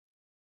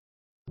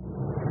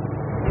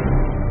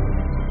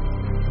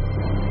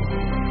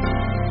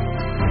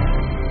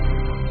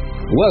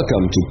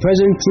Welcome to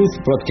Present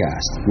Truth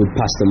Broadcast with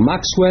Pastor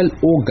Maxwell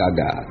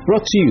Ogaga,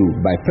 brought to you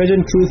by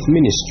Present Truth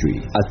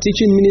Ministry, a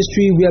teaching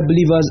ministry where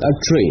believers are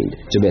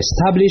trained to be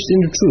established in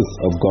the truth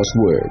of God's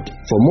Word.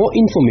 For more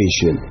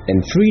information and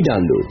free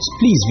downloads,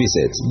 please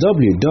visit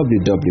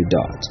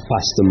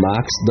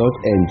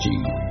www.pastormax.ng.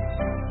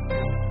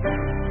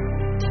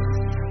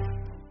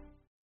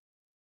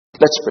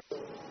 Let's pray.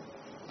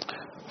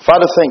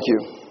 Father, thank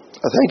you.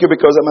 I thank you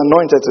because I'm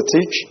anointed to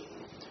teach.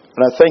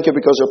 And I thank you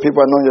because your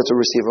people are anointed to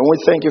receive. And we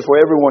thank you for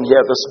everyone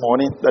here this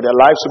morning, that their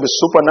lives will be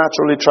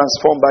supernaturally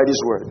transformed by this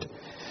word.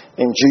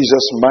 In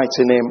Jesus'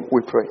 mighty name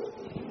we pray.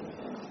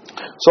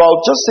 So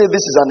I'll just say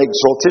this is an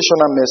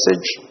exhortational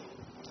message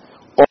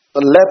of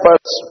the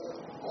lepers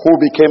who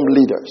became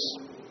leaders.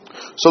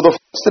 So the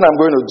first thing I'm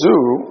going to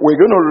do, we're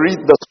going to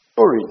read the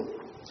story.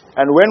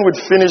 And when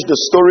we finish the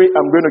story,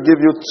 I'm going to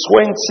give you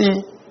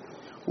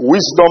 20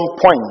 wisdom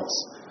points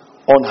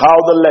on how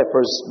the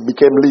lepers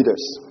became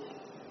leaders.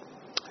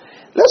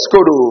 Let's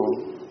go to,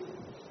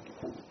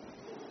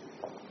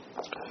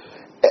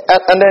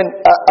 and then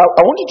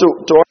I want you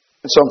to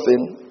understand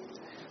something,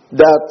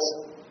 that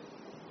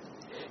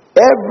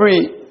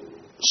every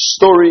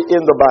story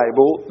in the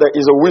Bible, there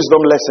is a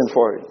wisdom lesson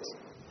for it.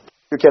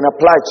 You can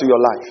apply it to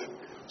your life.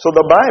 So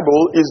the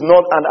Bible is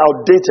not an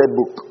outdated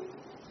book.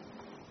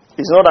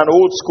 It's not an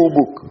old school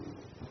book.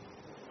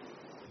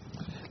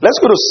 Let's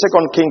go to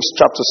 2 Kings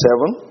chapter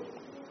 7.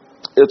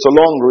 It's a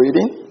long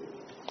reading.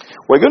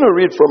 We're going to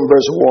read from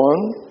verse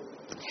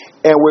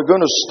 1, and we're going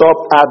to stop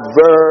at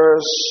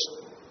verse,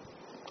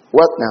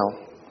 what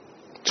now?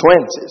 20.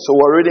 So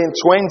we're reading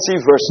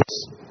 20 verses.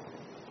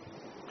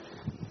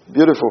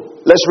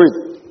 Beautiful. Let's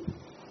read.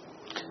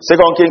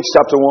 2 Kings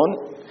chapter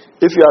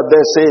 1. If you are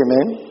there, say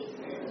amen.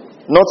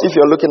 Not if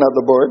you're looking at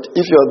the board.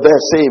 If you're there,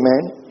 say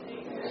amen.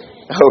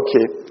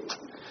 Okay.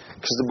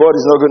 Because the board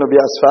is not going to be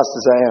as fast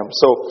as I am.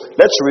 So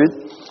let's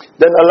read.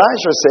 Then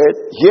Elisha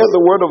said, "Hear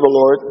the word of the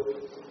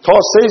Lord.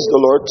 Thus says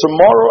the Lord,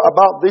 tomorrow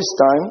about this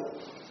time,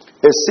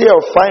 a seah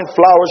of fine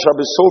flour shall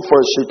be sold for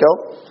a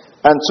shekel,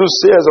 and 2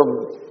 seahs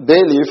of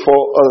barley for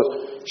a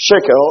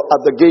shekel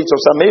at the gates of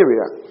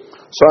Samaria."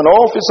 So an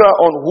officer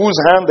on whose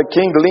hand the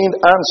king leaned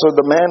answered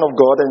the man of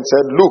God and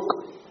said,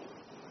 "Look,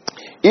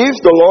 if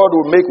the Lord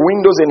would make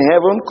windows in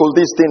heaven, could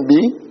this thing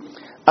be?"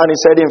 And he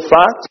said, "In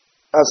fact,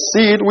 I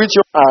see it with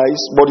your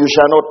eyes, but you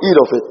shall not eat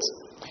of it."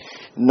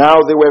 Now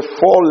there were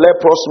 4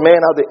 leprous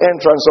men at the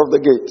entrance of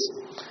the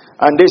gate.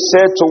 And they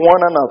said to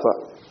one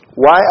another,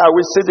 "Why are we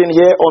sitting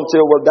here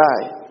until we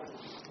die?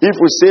 If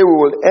we say we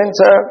will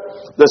enter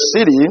the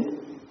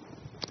city,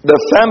 the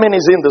famine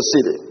is in the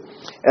city.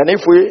 And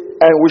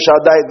we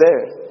shall die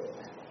there.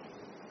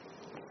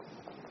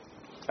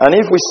 And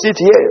if we sit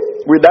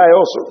here, we die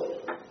also.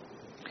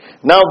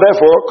 Now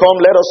therefore, come,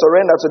 let us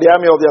surrender to the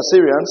army of the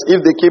Assyrians.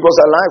 If they keep us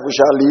alive, we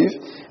shall live.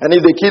 And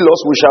if they kill us,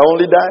 we shall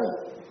only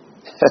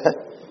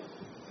die."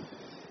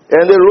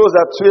 And they rose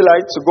at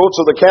twilight to go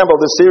to the camp of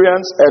the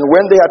Syrians. And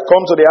when they had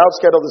come to the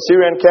outskirts of the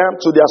Syrian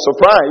camp, to their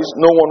surprise,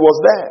 no one was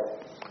there.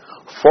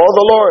 For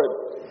the Lord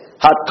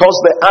had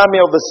caused the army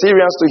of the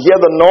Syrians to hear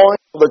the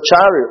noise of the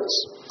chariots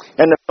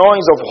and the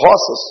noise of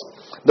horses,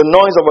 the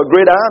noise of a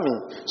great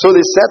army. So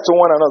they said to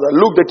one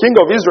another, "Look, the king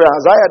of Israel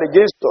has hired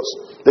against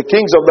us the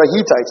kings of the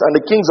Hittites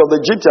and the kings of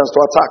the Egyptians to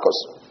attack us."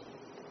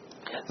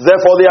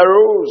 Therefore they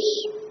arose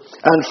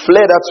and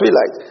fled at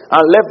twilight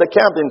and left the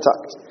camp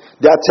intact,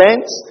 their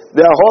tents,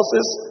 their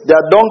horses,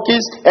 their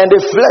donkeys, and they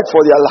fled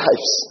for their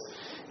lives.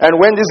 And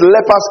when these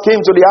lepers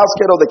came to the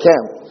outskirts of the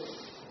camp,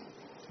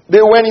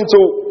 they went into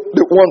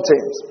the one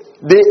tent.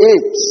 They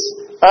ate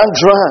and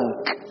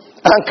drank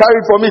and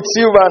carried from it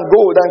silver and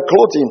gold and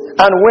clothing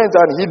and went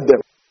and hid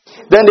them.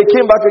 Then they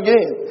came back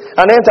again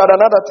and entered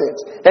another tent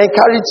and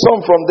carried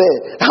some from there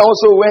and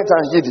also went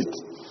and hid it.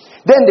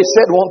 Then they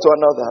said one to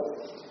another,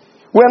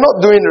 "We are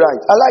not doing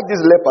right." I like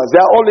these lepers.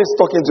 They are always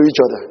talking to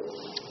each other.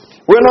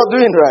 "We're not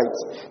doing right.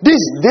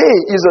 This day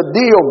is a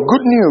day of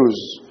good news,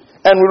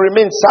 and we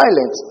remain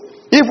silent.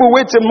 If we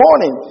wait till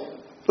morning,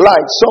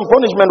 light, some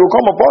punishment will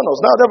come upon us.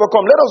 Now therefore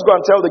come, let us go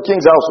and tell the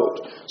king's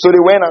household." So they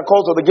went and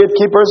called to the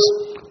gatekeepers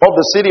of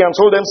the city and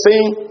told them,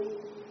 saying,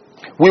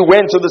 "We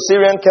went to the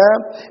Syrian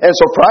camp, and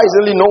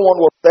surprisingly no one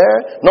was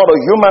there, not a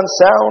human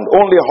sound,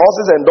 only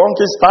horses and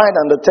donkeys tied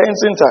and the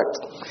tents intact."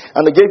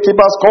 And the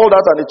gatekeepers called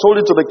out and they told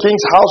it to the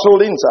king's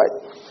household inside.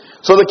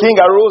 So the king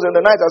arose in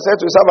the night and said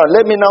to his servant,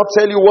 "Let me now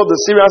tell you what the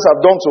Syrians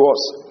have done to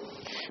us.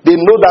 They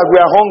know that we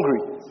are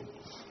hungry.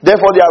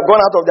 Therefore they have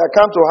gone out of their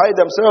camp to hide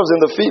themselves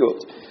in the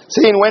field,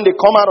 saying, when they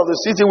come out of the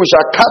city, we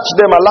shall catch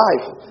them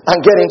alive and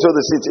get into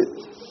the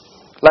city."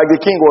 Like the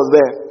king was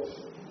there.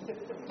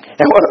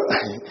 And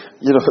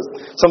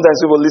sometimes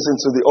people listen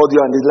to the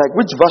audio and they're like,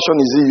 "Which version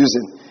is he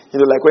using?"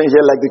 Like when you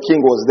hear like the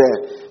king was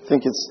there. I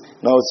think it's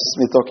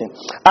me talking.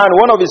 And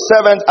one of his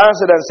servants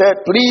answered and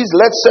said, "Please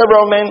let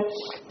several men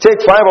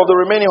take 5 of the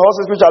remaining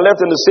horses which are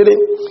left in the city.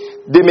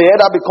 They may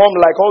either become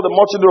like all the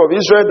multitude of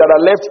Israel that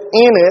are left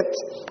in it,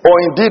 or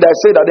indeed I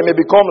say that they may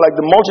become like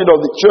the multitude of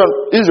the children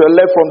of Israel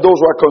left from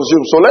those who are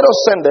consumed. So let us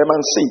send them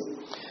and see."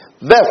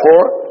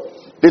 Therefore,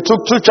 They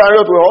took 2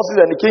 chariots with horses,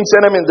 and the king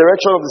sent them in the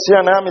direction of the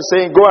Syrian army,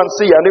 saying, "Go and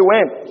see." And they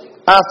went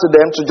after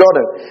them to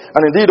Jordan.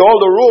 And indeed, all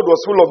the road was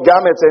full of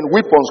garments and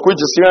weapons,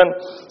 which the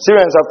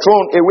Syrians have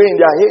thrown away in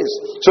their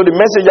haste. So the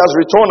messengers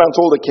returned and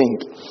told the king.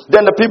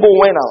 Then the people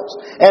went out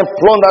and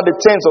plundered the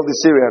tents of the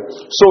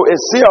Syrians. So a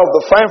seah of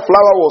the fine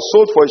flour was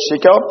sold for a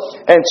shekel,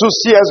 and 2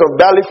 seahs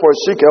of barley for a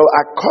shekel,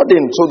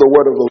 according to the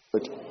word of the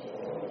Lord.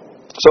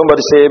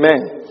 Somebody say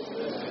amen.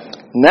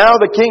 Now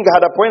the king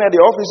had appointed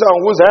the officer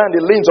on whose hand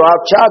he leaned to have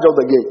charge of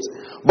the gate.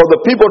 But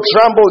the people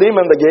trampled him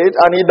in the gate,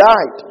 and he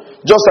died,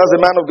 just as the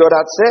man of God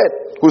had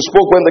said, who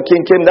spoke when the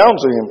king came down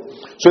to him.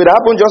 So it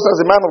happened just as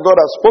the man of God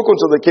had spoken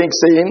to the king,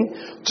 saying,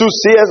 2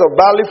 seahs of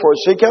barley for a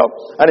shekel,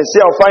 and a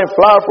seah of fine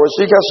flour for a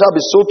shekel shall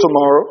be sold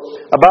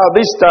tomorrow, about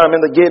this time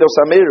in the gate of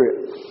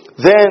Samaria.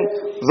 Then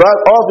that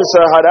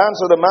officer had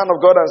answered the man of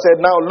God and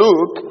said, "Now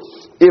look,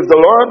 if the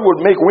Lord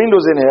would make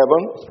windows in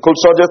heaven, could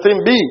such a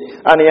thing be?"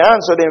 And he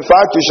answered, "In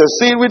fact, you shall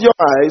see it with your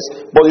eyes,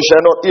 but you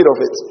shall not eat of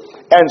it."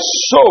 And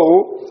so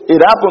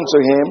it happened to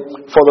him,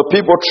 for the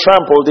people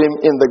trampled him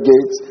in the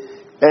gates,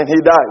 and he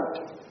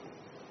died.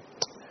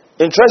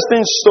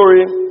 Interesting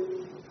story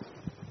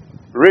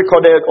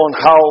recorded on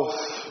how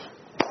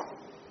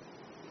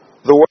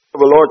the word of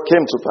the Lord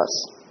came to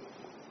pass.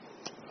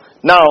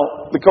 Now,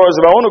 because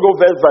if I want to go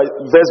verse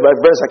by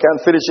verse, I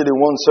can't finish it in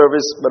one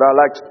service, but I'd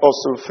like us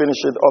to finish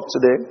it up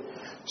today.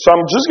 So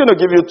I'm just going to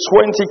give you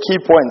 20 key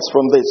points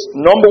from this.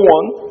 Number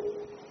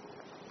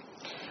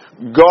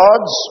 1,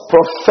 God's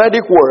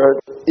prophetic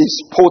word is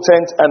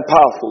potent and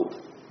powerful.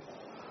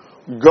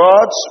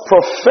 God's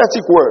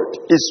prophetic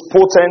word is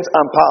potent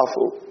and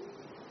powerful.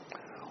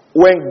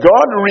 When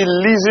God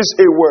releases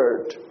a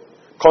word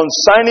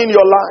concerning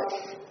your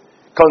life,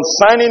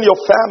 concerning your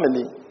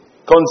family,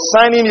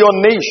 concerning your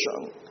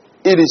nation,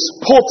 it is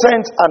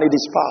potent and it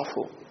is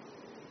powerful.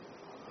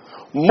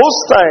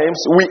 Most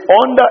times we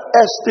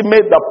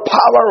underestimate the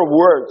power of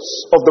words,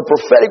 of the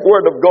prophetic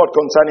word of God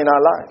concerning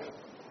our life.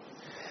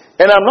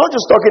 And I'm not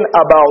just talking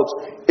about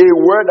a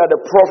word that the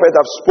prophet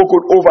has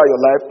spoken over your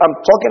life. I'm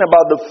talking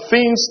about the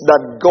things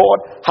that God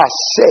has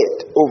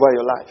said over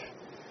your life.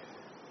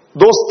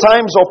 Those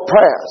times of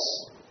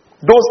prayers,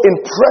 those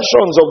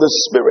impressions of the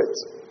Spirit.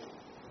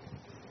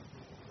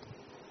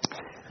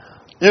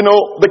 You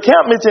know, the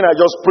camp meeting I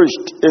just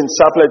preached in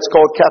Saplet, it's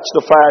called Catch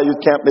the Fire Youth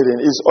Camp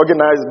Meeting. It's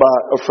organized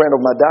by a friend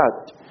of my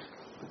dad.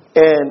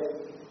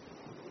 And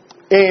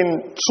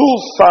in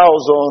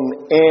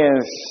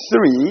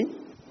 2003,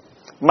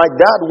 my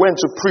dad went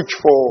to preach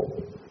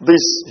for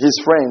his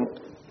friend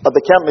at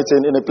the camp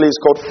meeting in a place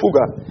called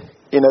Fuga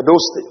in Edo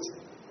State.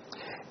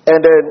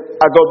 And then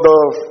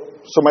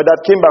so my dad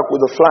came back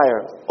with a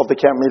flyer of the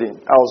camp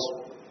meeting. I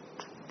was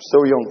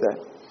so young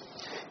then.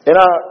 And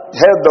I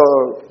had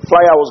the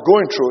flyer, I was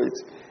going through it,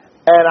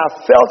 and I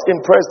felt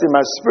impressed in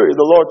my spirit.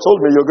 The Lord told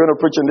me, "You're going to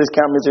preach in this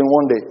camp meeting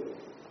one day."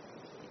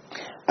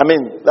 I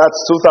mean, that's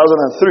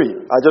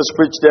 2003. I just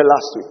preached there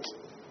last week.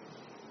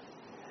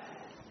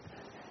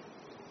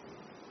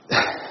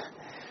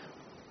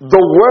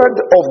 The word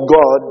of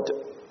God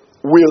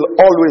will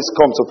always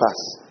come to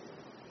pass.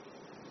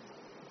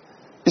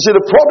 You see,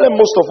 the problem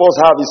most of us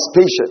have is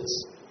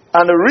patience.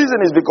 And the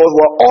reason is because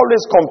we're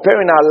always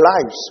comparing our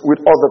lives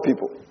with other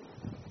people.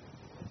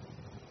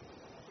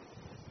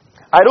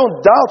 I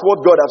don't doubt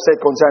what God has said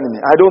concerning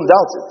me. I don't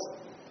doubt it.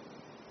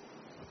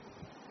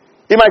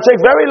 It might take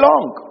very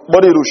long,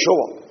 but it will show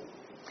up.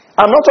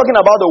 I'm not talking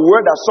about the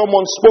word that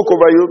someone spoke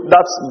over you.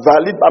 That's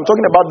valid. I'm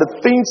talking about the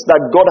things that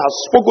God has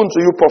spoken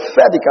to you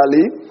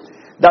prophetically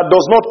that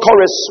does not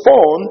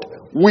correspond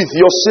with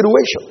your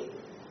situation.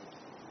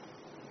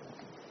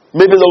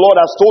 Maybe the Lord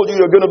has told you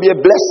you're going to be a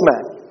blessed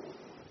man,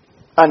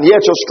 and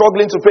yet you're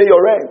struggling to pay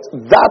your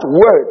rent. That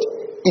word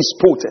is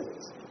potent.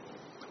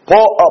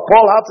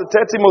 Paul had to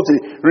tell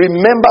Timothy,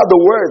 remember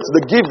the words,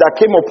 the gift that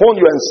came upon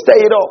you, and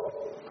stay it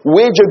up.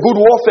 Wage a good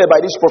warfare by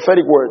these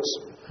prophetic words.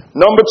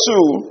 Number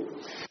 2,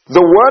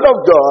 the word of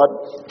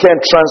God can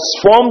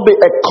transform the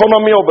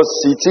economy of a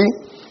city,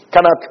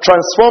 can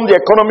transform the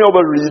economy of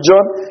a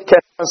region, can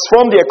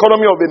transform the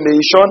economy of a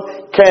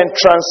nation, can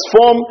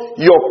transform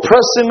your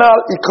personal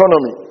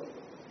economy.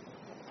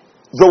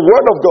 The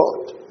word of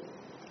God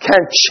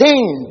can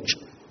change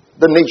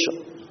the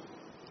nation.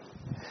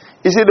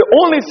 You see, the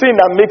only thing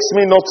that makes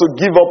me not to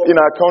give up in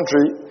our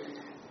country,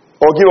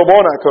 or give up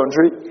on our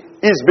country,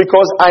 is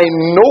because I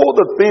know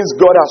the things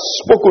God has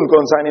spoken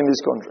concerning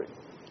this country.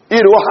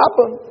 It will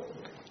happen.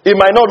 It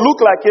might not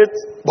look like it,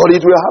 but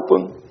it will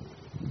happen.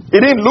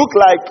 It didn't look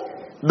like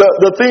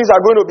the things are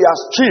going to be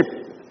as cheap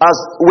as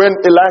when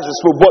Elijah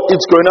spoke, but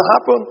it's going to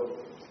happen.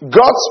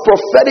 God's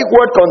prophetic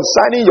word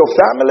concerning your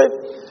family,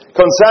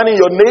 concerning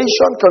your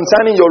nation,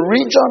 concerning your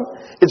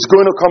region, it's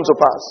going to come to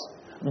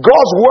pass.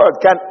 God's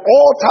word can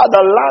alter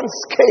the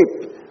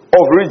landscape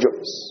of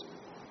regions.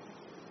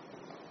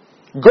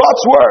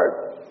 God's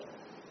word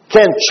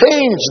can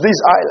change this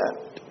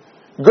island.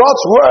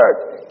 God's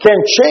word can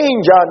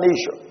change our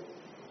nation.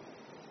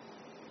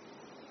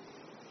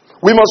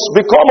 We must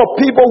become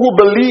a people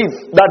who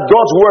believe that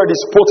God's word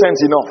is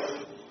potent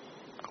enough.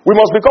 We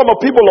must become a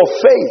people of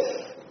faith.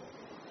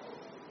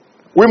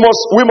 We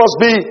must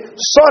be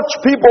such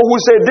people who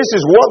say, this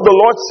is what the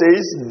Lord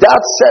says,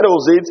 that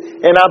settles it,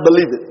 and I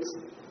believe it.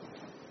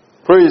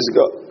 Praise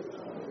God.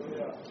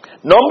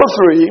 Number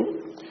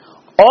 3,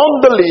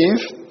 unbelief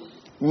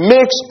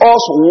makes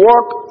us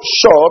work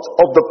short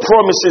of the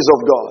promises of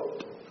God.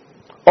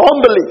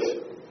 Unbelief.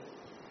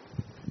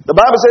 The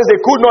Bible says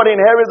they could not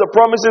inherit the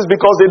promises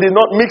because they did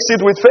not mix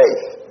it with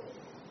faith.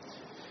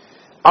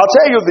 I'll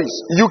tell you this,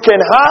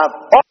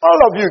 all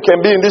of you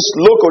can be in this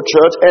local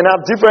church and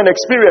have different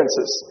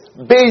experiences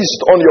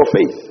based on your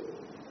faith.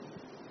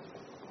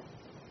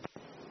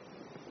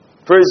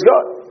 Praise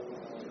God.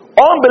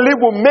 Unbelief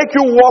will make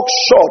you walk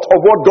short of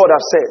what God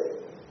has said.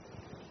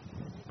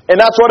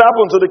 And that's what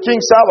happened to the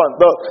king's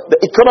servant, the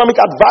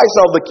economic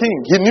advisor of the king.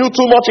 He knew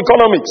too much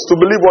economics to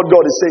believe what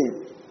God is saying.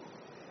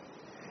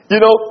 You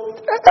know,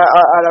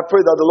 I pray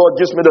that the Lord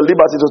gives me the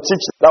liberty to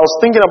teach. I was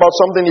thinking about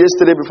something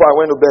yesterday before I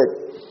went to bed.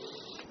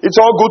 It's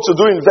all good to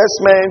do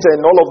investments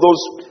and all of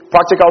those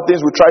practical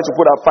things. We try to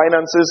put our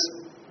finances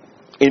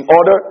in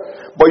order.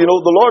 But you know,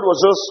 the Lord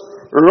was just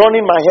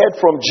running my head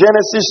from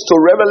Genesis to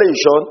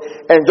Revelation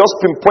and just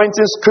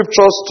pinpointing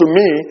scriptures to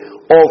me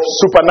of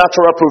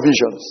supernatural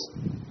provisions.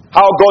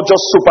 How God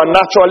just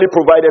supernaturally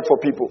provided for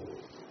people.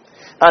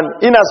 And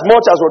in as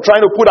much as we're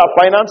trying to put our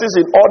finances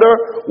in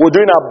order, we're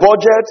doing our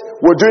budget,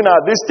 we're doing our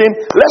this thing,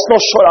 let's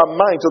not shut our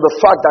mind to the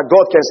fact that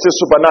God can still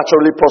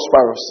supernaturally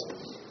prosper us.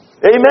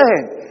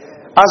 Amen.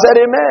 I said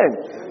amen.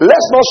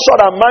 Let's not shut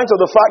our mind to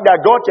the fact that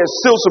God can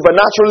still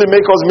supernaturally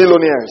make us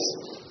millionaires.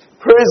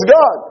 Praise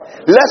God.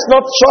 Let's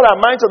not shut our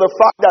mind to the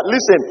fact that,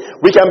 listen,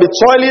 we can be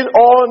toiling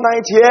all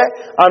night here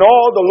and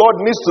all the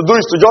Lord needs to do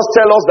is to just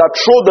tell us that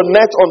throw the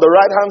net on the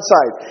right hand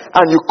side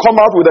and you come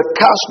out with a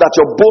cash that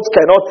your boat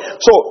cannot.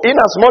 So in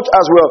as much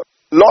as we're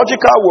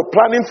logical, we're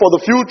planning for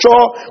the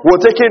future,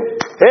 we're taking,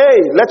 hey,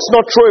 let's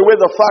not throw away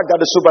the fact that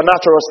the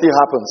supernatural still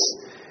happens.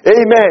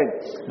 Amen.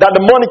 That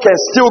the money can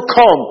still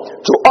come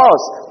to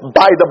us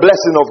by the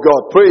blessing of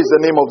God. Praise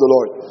the name of the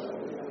Lord.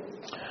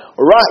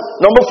 Alright,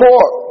 number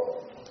 4.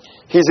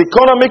 His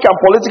economic and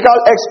political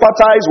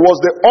expertise was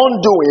the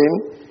undoing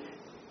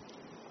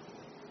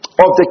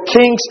of the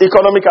king's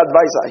economic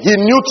advisor. He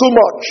knew too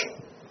much.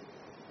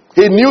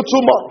 He knew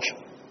too much.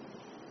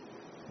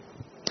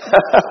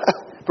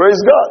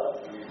 Praise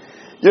God.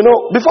 You know,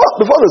 before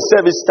the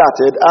service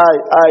started,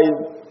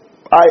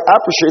 I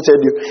appreciated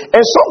you.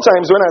 And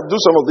sometimes when I do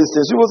some of these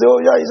things, people say,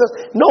 oh yeah, he says,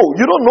 no,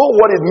 you don't know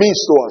what it means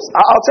to us.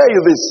 I'll tell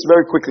you this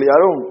very quickly. I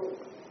don't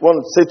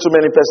want to say too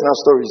many personal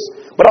stories.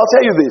 But I'll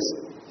tell you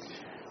this.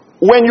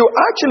 When you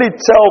actually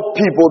tell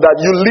people that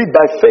you live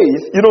by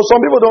faith, you know,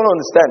 some people don't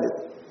understand it.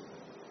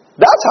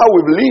 That's how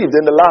we've lived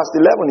in the last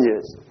 11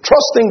 years.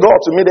 Trusting God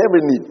to meet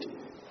every need.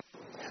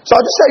 So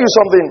I'll just tell you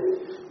something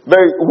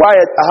why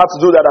I have to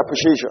do that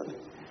appreciation.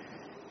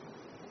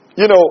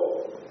 You know,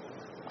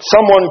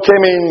 someone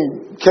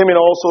came in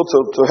also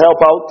to help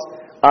out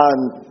and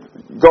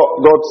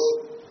got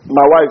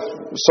my wife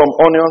some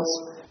onions,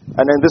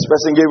 and then this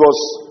person gave us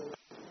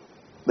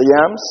the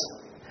yams.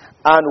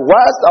 And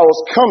whilst I was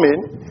coming,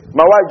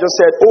 my wife just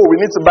said, oh, we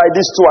need to buy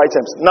these 2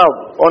 items. Now,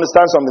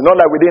 understand something. Not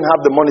like we didn't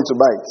have the money to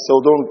buy it.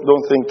 So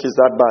don't think it's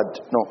that bad.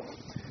 No.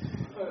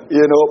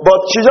 You know, but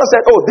she just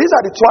said, oh, these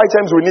are the 2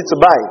 items we need to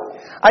buy.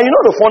 And you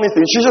know the funny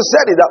thing, she just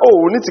said it that, oh,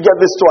 we need to get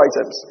these 2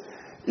 items.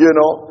 You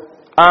know,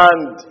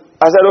 and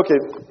I said, okay,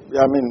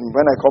 I mean,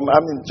 when I come,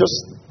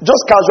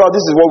 just casual,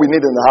 this is what we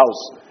need in the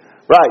house.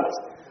 Right.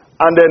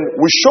 And then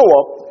we show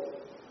up.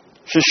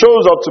 She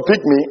shows up to pick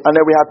me, and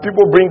then we have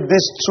people bring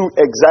these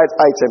 2 exact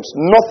items.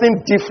 Nothing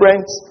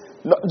different.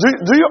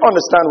 Do you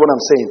understand what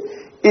I'm saying?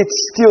 It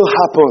still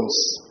happens.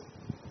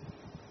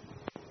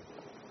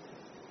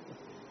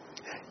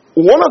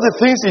 One of the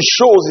things it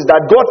shows is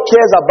that God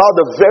cares about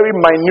the very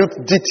minute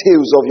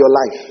details of your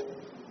life.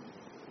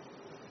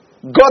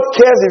 God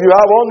cares if you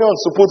have onions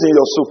to put in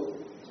your soup.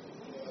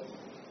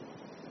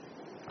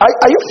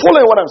 Are you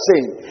following what I'm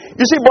saying?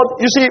 You see,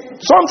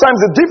 sometimes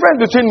the difference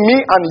between me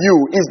and you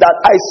is that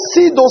I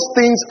see those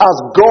things as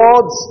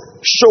God's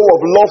show of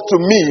love to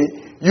me.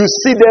 You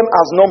see them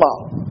as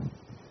normal.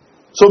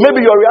 So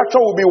maybe your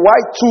reaction will be, why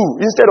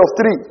 2 instead of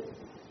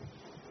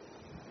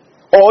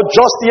 3? Or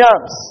just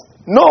yams.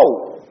 No.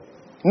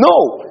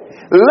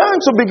 Learn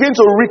to begin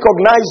to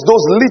recognize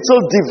those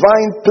little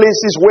divine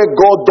places where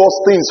God does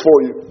things for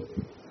you.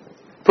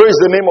 Praise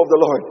the name of the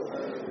Lord.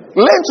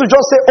 Learn to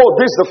just say, oh,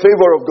 this is the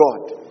favor of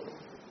God.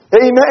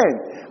 Amen.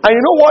 And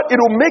you know what?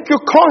 It will make you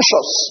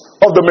conscious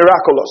of the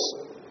miraculous.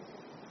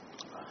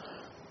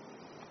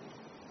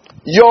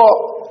 Your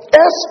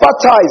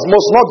expertise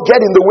must not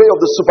get in the way of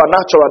the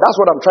supernatural. That's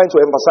what I'm trying to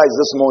emphasize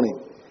this morning.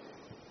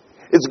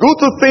 It's good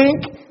to think,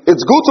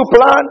 it's good to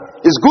plan,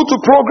 it's good to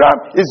program,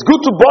 it's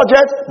good to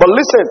budget, but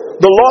listen,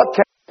 the Lord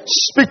can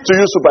speak to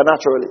you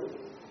supernaturally.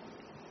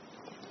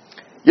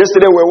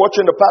 Yesterday we were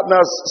watching the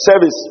partners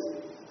service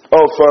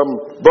of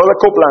Brother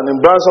Copeland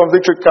in Branson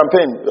Victory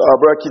Campaign,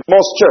 Brother Keith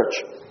Moss Church.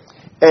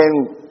 And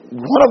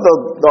one of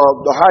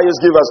the highest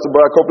givers to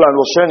Brother Copeland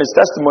was sharing his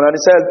testimony, and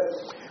he said,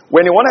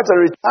 When he wanted to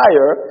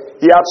retire,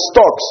 he had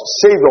stocks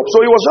saved up.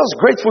 So he was just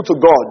grateful to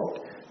God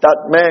that,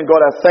 man,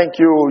 God, I thank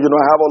you. You know,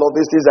 I have all of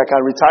these things, I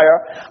can retire.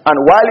 And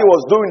while he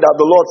was doing that,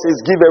 the Lord says,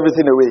 give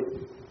everything away.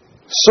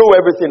 Sow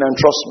everything and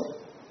trust me.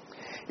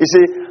 You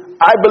see,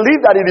 I believe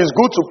that it is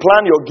good to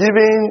plan your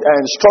giving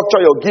and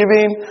structure your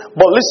giving.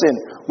 But listen,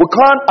 we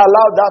can't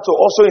allow that to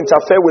also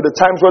interfere with the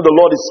times where the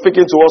Lord is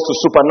speaking to us to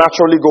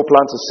supernaturally go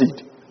plant a seed.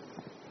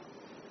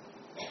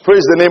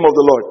 Praise the name of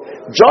the Lord.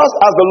 Just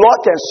as the Lord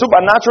can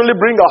supernaturally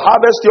bring a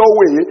harvest your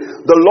way,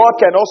 the Lord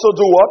can also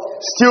do what?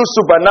 Still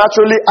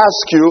supernaturally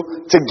ask you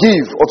to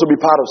give or to be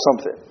part of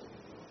something.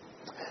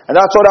 And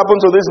that's what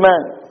happened to this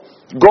man.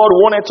 God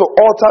wanted to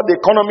alter the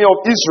economy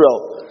of Israel,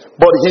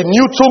 but he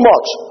knew too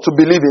much to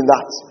believe in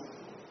that.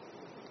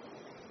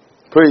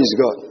 Praise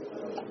God.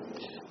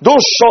 Don't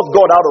shut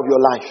God out of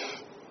your life.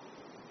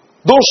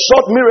 Don't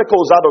shut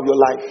miracles out of your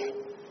life.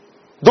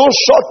 Don't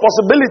shut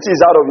possibilities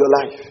out of your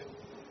life.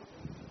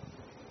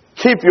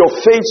 Keep your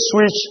faith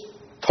switch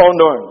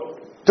turned on.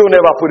 Don't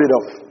ever put it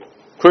off.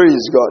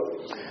 Praise God.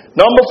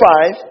 Number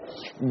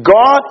 5,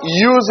 God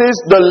uses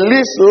the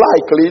least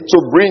likely to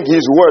bring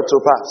his word to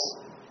pass.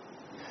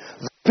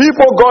 The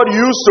people God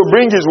used to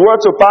bring his word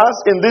to pass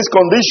in this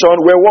condition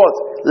were what?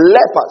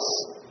 Lepers.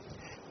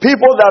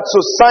 People that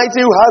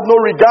society had no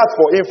regard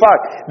for. In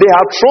fact, they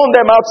had thrown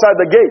them outside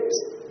the gate.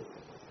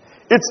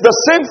 It's the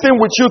same thing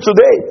with you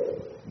today.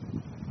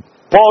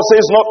 Paul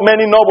says, not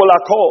many noble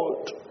are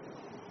called.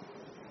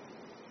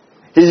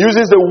 He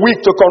uses the weak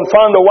to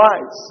confound the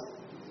wise.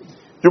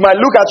 You might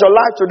look at your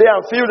life today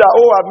and feel that,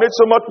 oh, I've made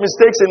so much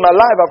mistakes in my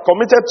life. I've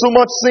committed too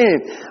much sin.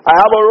 I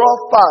have a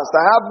rough past.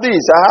 I have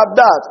this. I have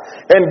that.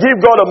 And give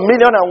God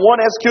 1,000,001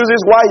 excuses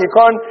why he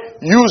can't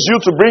use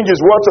you to bring his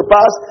word to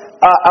pass.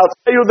 I'll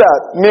tell you that.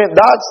 Man,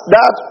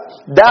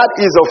 that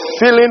is a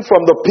feeling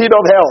from the pit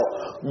of hell.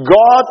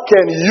 God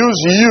can use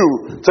you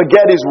to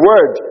get his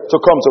word to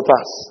come to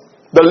pass.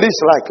 The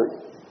least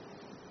likely.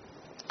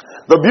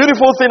 The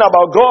beautiful thing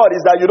about God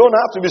is that you don't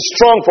have to be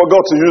strong for God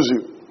to use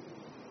you.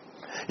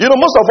 You know,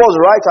 most of us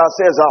write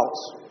ourselves out.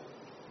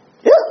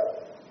 Yeah.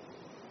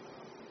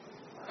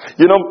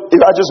 You know,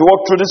 if I just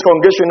walk through this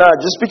congregation now,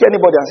 just pick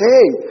anybody and say,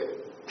 hey,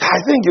 I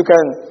think you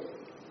can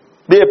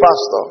be a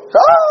pastor.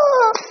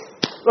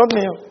 Not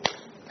me.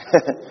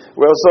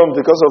 Well, some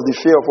because of the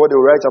fear of what they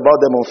write about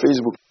them on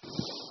Facebook.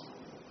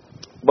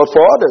 But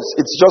for others,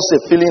 it's just a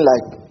feeling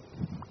like,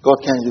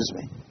 God can't use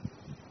me.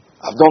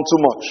 I've done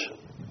too much.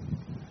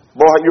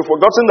 But you've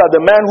forgotten that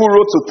the man who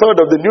wrote 2/3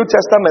 of the New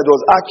Testament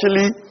was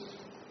actually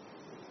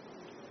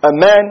a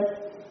man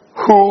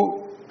who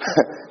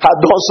had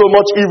done so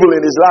much evil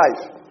in his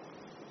life.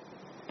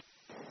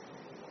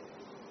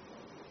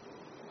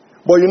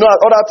 But you know, at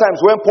other times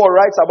when Paul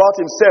writes about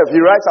himself, he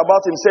writes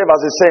about himself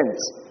as a saint.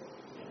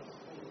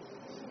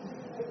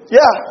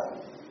 Yeah.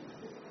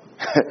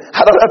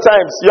 At other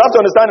times, you have to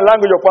understand the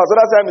language of Paul. At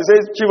other times he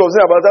says chief of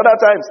sin, but at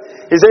other times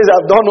he says,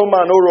 I've done no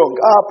man no wrong.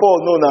 Paul,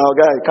 no now,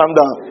 guy, calm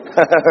down.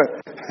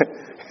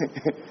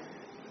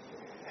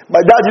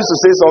 My dad used to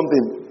say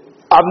something.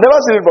 I've never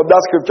seen it from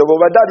that scripture, but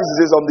my dad used to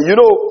say something. You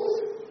know,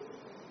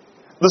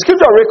 the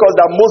scripture records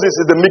that Moses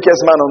is the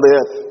meekest man on the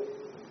earth.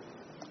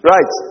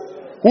 Right?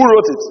 Who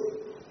wrote it?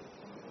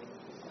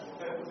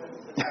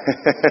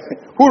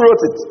 Who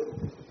wrote it?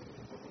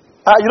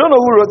 You don't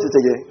know who wrote it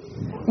again?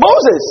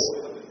 Moses.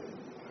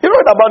 He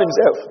wrote about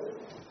himself.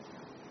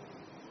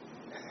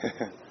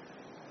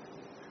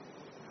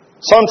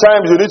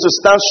 Sometimes you need to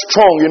stand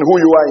strong in who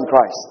you are in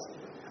Christ.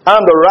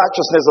 I'm the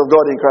righteousness of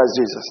God in Christ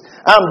Jesus.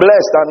 I'm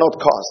blessed and not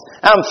cursed.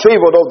 I'm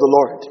favored of the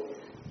Lord.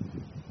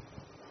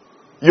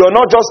 You're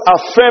not just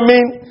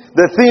affirming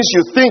the things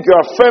you think.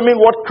 You're affirming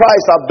what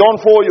Christ has done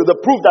for you. The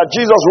proof that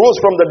Jesus rose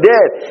from the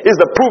dead is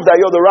the proof that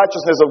you're the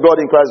righteousness of God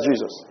in Christ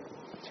Jesus.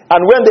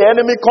 And when the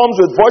enemy comes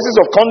with voices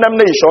of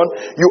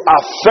condemnation, you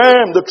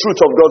affirm the truth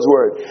of God's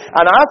word.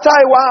 And after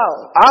a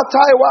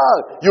while,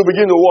 you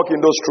begin to walk in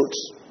those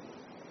truths.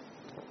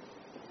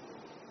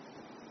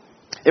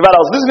 In fact,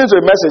 I was listening to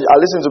a message. I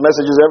listen to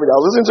messages every day. I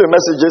was listening to a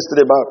message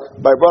yesterday by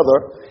my brother,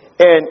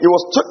 and it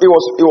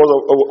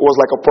was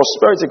like a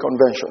prosperity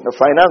convention, a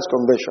finance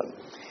convention,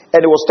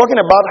 and it was talking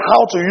about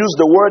how to use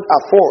the word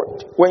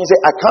afford. When you say,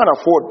 I can't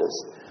afford this,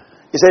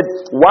 he said,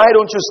 why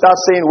don't you start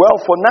saying, well,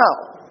 for now,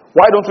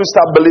 why don't we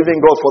start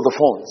believing God for the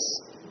funds?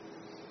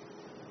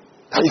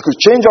 And you could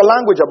change your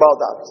language about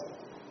that.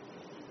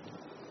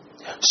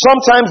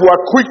 Sometimes we are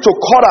quick to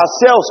cut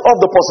ourselves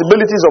off the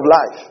possibilities of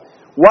life.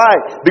 Why?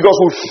 Because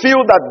we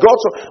feel that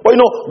God's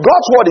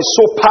word is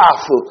so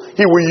powerful,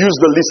 he will use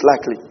the least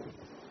likely.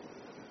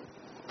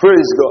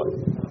 Praise God.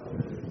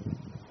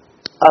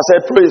 I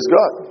said, praise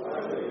God.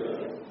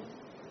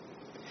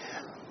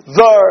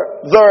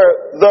 The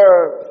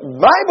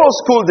Bible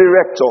school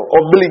director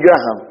of Billy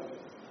Graham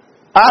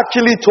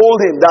actually told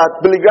him that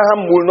Billy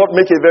Graham will not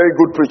make a very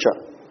good preacher.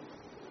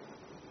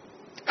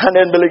 And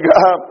then Billy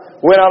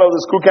Graham went out of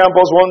the school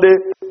campus one day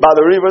by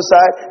the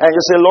riverside and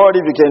just said, Lord,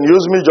 if you can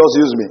use me, just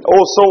use me.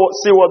 Oh, so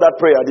see what that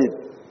prayer did.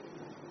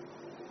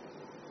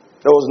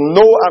 There was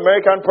no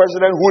American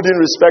president who didn't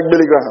respect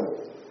Billy Graham.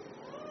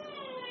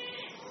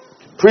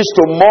 preached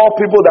to more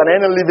people than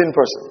any living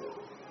person.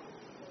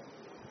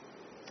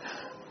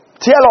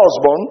 T.L.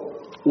 Osborne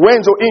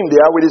went to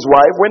India with his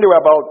wife when they were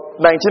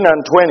about 19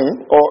 and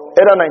 20, or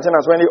either 19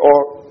 and 20 or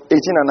 18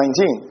 and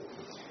 19,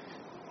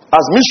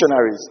 as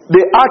missionaries.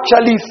 They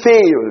actually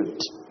failed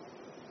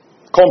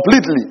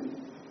completely.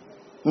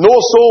 No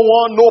soul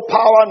won, no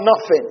power,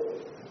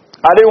 nothing.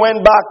 And they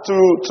went back to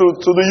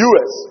the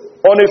U.S.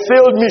 on a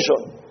failed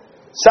mission.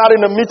 Sat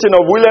in a meeting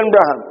of William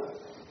Branham.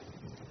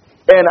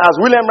 And as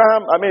William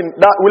Branham,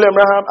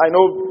 I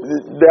know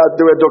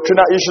there were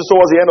doctrinal issues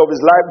towards the end of his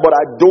life, but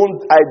I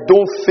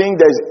don't think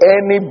there's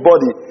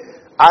anybody,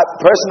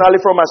 personally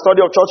from my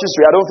study of church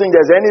history, I don't think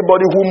there's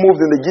anybody who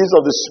moved in the gifts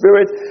of the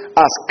Spirit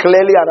as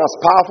clearly and as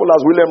powerful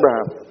as William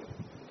Branham.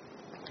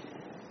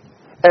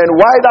 And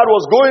while that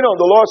was going on,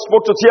 the Lord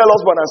spoke to T.L.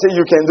 Osborne and said,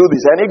 you can do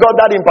this. And he got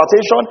that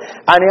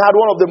impartation, and he had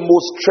one of the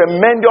most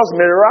tremendous,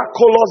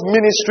 miraculous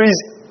ministries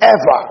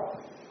ever.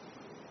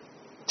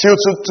 Till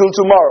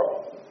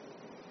tomorrow.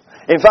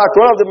 In fact,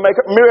 one of the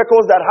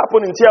miracles that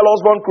happened in T.L.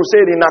 Osborne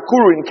Crusade in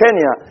Nakuru in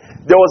Kenya,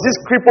 there was this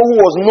cripple who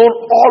was known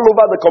all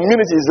over the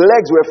community. His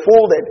legs were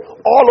folded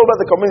all over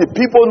the community.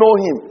 People know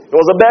him. He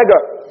was a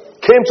beggar.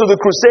 Came to the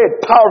crusade.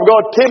 Power of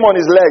God came on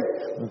his leg.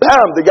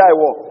 Bam! The guy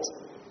walked.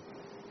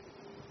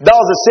 That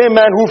was the same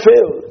man who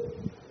failed.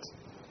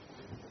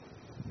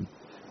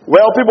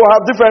 Well, people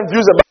have different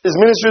views about his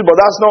ministry, but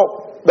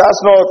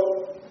that's not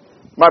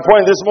my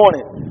point this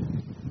morning.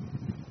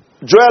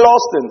 Joel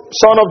Austin,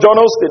 son of John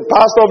Austin,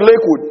 pastor of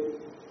Lakewood.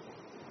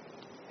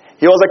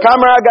 He was a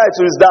camera guy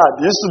to his dad.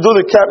 He used to do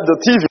the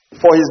TV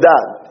for his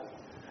dad.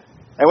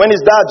 And when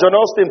his dad, John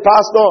Austin,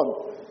 passed on,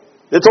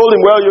 they told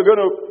him, well, you're going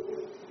to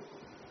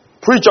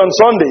preach on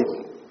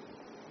Sunday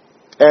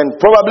and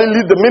probably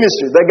lead the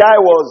ministry. The guy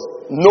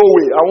was, no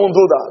way, I won't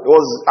do that. It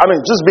was,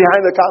 just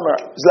behind the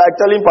camera. It's like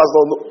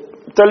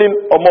telling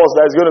Amos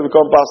that he's going to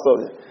become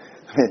pastor.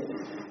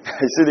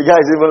 You see, the guy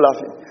is even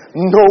laughing.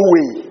 No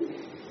way.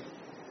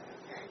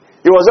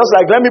 It was just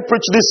like, let me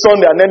preach this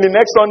Sunday, and then the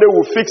next Sunday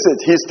we'll fix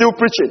it. He's still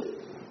preaching.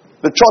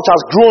 The church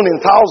has grown in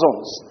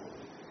thousands.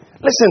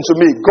 Listen to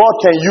me. God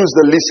can use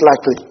the least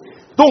likely.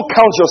 Don't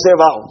count yourself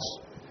out.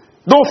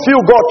 Don't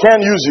feel God can't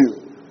use you.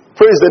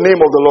 Praise the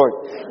name of the Lord.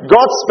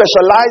 God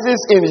specializes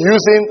in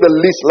using the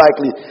least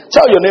likely.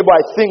 Tell your neighbor,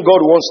 I think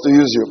God wants to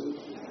use you.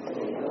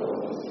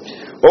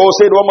 Oh,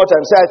 say it one more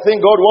time. Say, I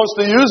think God wants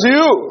to use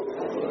you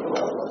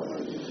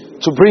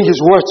to bring His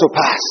word to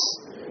pass.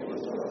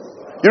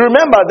 You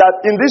remember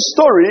that in this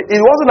story, it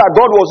wasn't that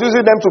God was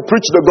using them to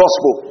preach the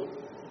gospel.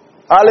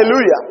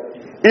 Hallelujah.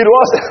 It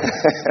was,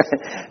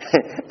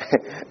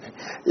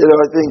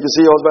 I think you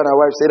see husband and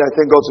wife said, I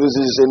think God uses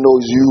you. You say, no,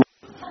 it's you.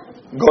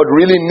 God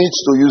really needs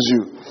to use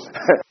you.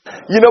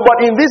 But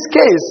in this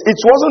case, it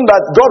wasn't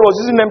that God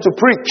was using them to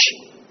preach.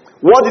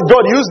 What did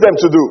God use them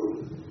to do?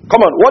 Come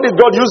on, what did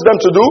God use them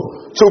to do?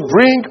 To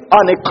bring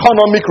an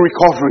economic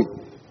recovery.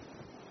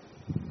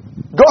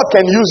 God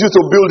can use you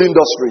to build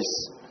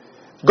industries.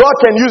 God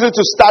can use you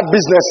to start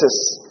businesses.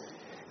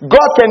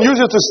 God can use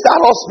you to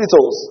start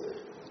hospitals.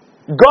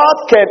 God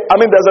can,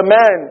 there's a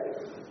man,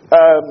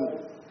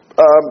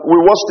 we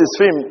watched this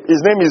film. His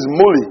name is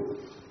Mully.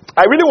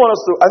 I really want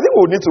us to, I think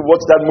we need to watch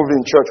that movie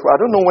in church. I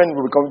don't know when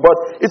we will come,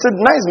 but it's a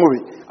nice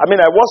movie. I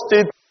watched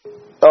it,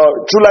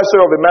 True Life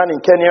Story of a Man in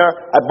Kenya.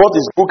 I bought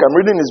his book. I'm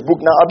reading his book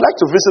now. I'd like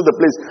to visit the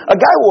place. A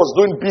guy was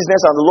doing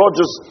business and the Lord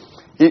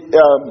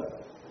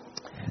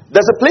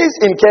there's a place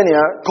in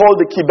Kenya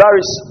called the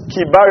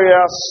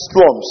Kibaria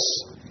slums.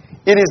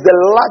 It is the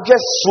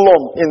largest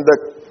slum in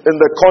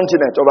the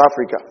continent of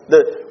Africa.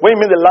 When you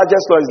mean the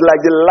largest slum, it's like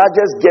the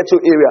largest ghetto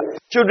area.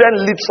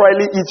 Children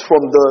literally eat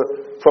from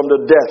the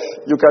death.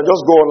 You can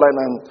just go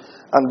online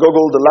and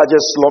Google the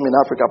largest slum in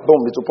Africa.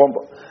 Boom, it's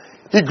Pompo.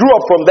 He grew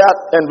up from that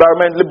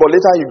environment, but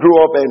later he grew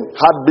up and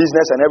had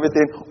business and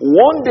everything.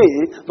 One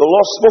day, the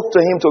Lord spoke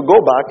to him to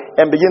go back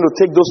and begin to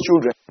take those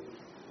children.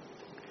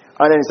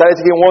 And then he started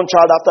taking one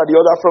child after the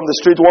other from the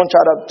street, one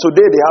child.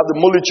 Today they have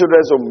the Mully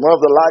children, so one of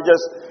the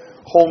largest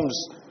homes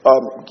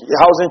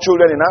housing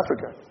children in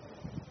Africa.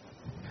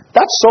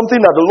 That's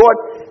something that the Lord,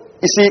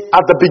 you see,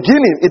 at the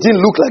beginning, it didn't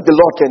look like the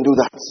Lord can do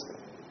that.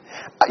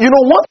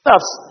 One thing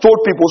I've told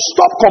people,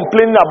 stop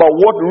complaining about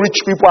what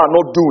rich people are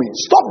not doing.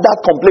 Stop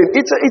that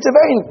complaining. It's a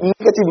very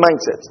negative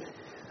mindset.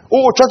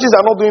 Oh, churches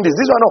are not doing this.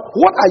 These are not.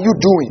 What are you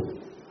doing?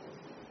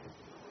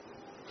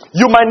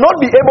 You might not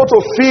be able to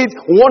feed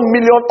 1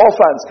 million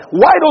orphans.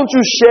 Why don't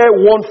you share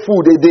one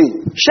food a day?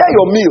 Share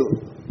your meal.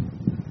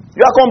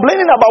 You are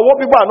complaining about what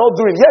people are not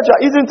doing, yet you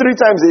are eating 3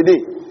 times a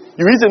day.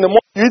 You eat in the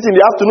morning, you eat in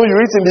the afternoon, you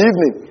eat in the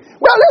evening.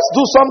 Well, let's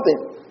do something.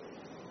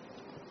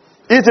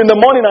 Eat in the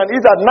morning and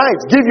eat at night.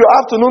 Give your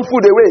afternoon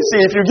food away.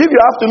 See, if you give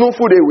your afternoon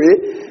food away,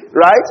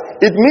 right,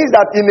 it means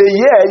that in a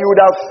year you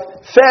would have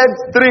fed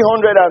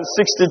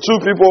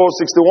 362 people,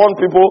 61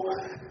 people.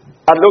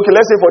 And okay,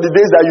 let's say for the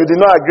days that you did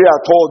not agree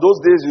at all, those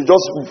days you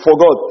just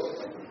forgot.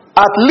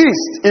 At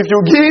least, if you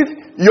give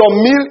your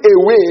meal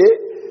away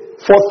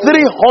for 300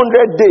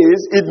 days,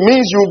 it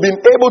means you've been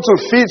able to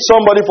feed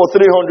somebody for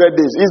 300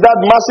 days. Is that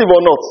massive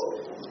or not?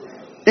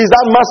 Is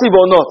that massive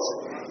or not?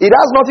 It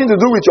has nothing to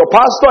do with your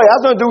pastor. It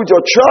has nothing to do with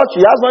your church.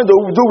 It has nothing to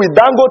do with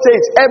Dangote.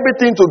 It's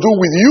everything to do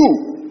with you.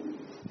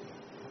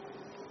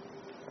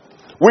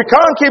 We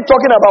can't keep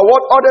talking about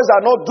what others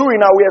are not doing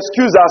and we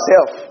excuse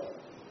ourselves.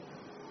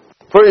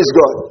 Praise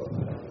God.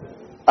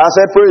 I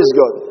said, praise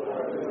God.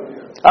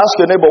 Ask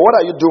your neighbor, what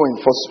are you doing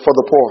for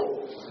the poor?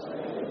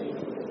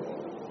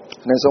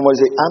 And then somebody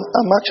say,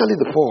 I'm actually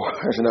the poor.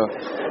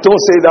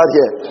 Don't say that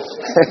here.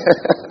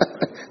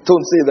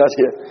 Don't say that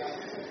here.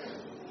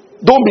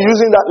 Don't be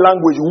using that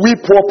language. We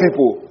poor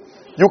people.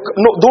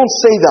 Don't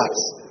say that.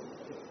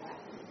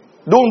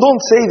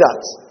 Don't say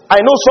that. I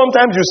know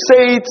sometimes you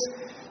say it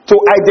to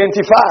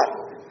identify.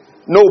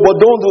 No, but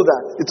don't do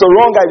that. It's a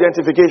wrong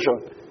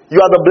identification. You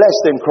are the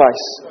blessed in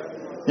Christ.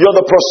 You are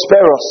the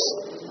prosperous.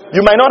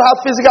 You might not have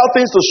physical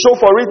things to show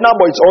for it now,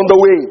 but it's on the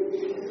way.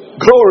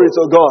 Glory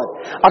to God.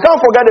 I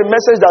can't forget the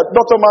message that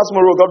Dr. Mas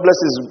Moreau, God bless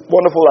his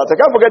wonderful heart. I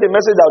can't forget the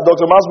message that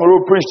Dr. Mas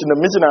Moreau preached in the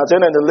meeting I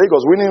attended in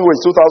Lagos, Winning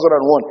Ways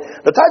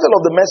 2001. The title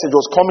of the message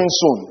was Coming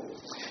Soon.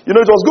 You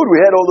know, it was good we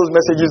heard all those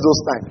messages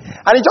those times.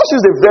 And he just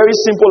used a very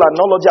simple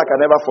analogy I can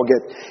never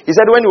forget. He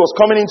said when he was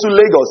coming into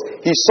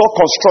Lagos, he saw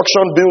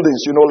construction buildings,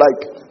 like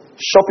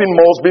shopping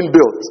malls being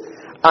built.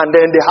 And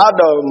then they had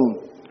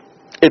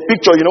a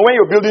picture. You know, when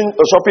you're building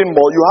a shopping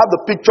mall, you have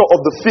the picture of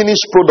the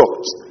finished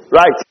product,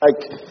 right?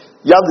 Like,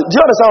 do you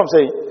understand what I'm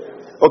saying?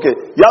 Okay,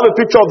 you have a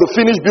picture of the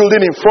finished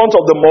building in front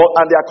of the mall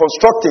and they are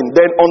constructing.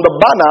 Then on the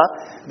banner,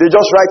 they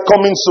just write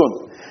coming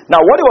soon. Now,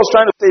 what he was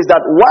trying to say is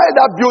that while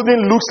that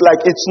building looks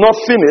like it's not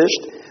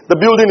finished, the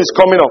building is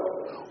coming up.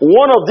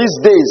 One of these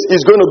days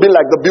is going to be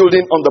like the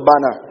building on the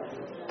banner.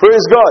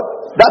 Praise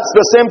God. That's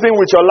the same thing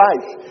with your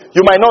life.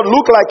 You might not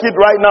look like it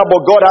right now,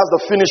 but God has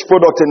the finished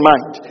product in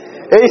mind.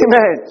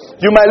 Amen.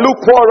 You might look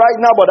poor right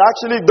now, but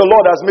actually the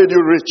Lord has made you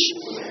rich.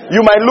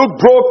 You might look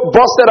broke,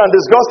 busted, and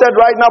disgusted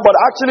right now, but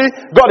actually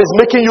God is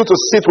making you to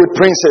sit with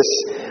princes.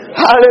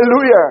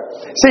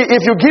 Hallelujah. See,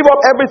 if you give up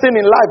everything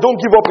in life, don't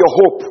give up your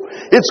hope.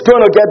 It's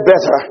going to get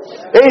better.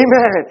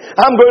 Amen.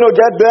 I'm going to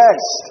get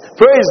blessed.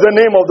 Praise the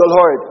name of the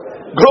Lord.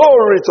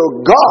 Glory to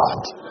God.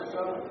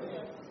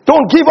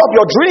 Don't give up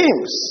your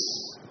dreams.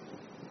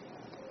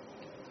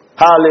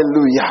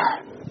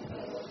 Hallelujah.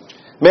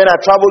 Man, I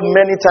traveled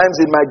many times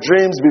in my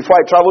dreams before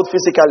I traveled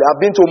physically. I've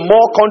been to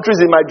more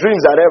countries in my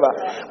dreams than ever.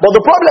 But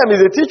the problem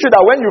is they teach you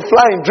that when you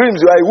fly in dreams,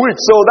 you are a witch.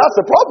 So that's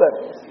the problem.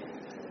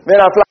 Man,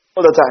 I fly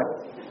all the time.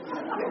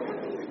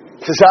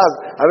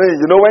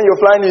 When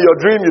you're flying in your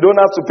dream, you don't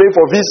have to pay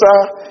for visa.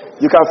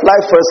 You can fly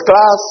first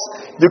class.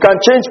 You can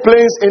change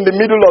planes in the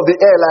middle of the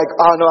air like,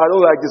 oh no, I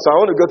don't like this. I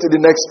want to go to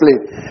the next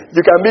plane. You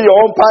can be your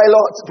own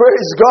pilot.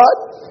 Praise God.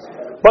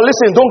 But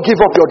listen, don't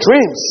give up your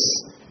dreams.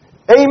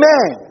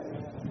 Amen.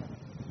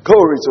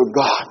 Glory to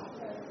God.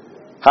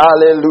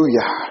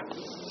 Hallelujah.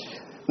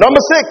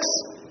 Number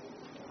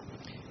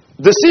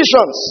 6.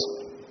 Decisions.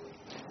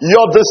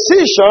 Your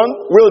decision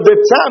will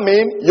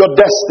determine your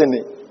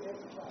destiny.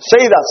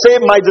 Say that. Say,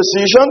 my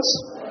decisions.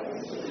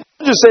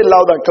 You say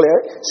loud and clear.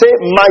 Say,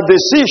 my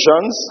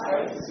decisions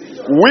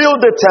will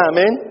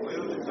determine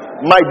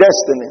my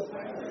destiny.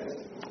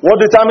 What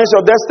determines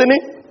your destiny?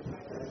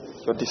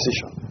 Your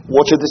decision.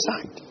 What you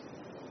decide.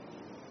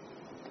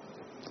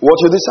 What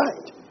you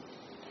decide.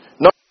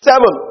 7.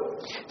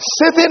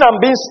 Sitting and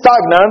being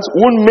stagnant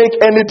won't make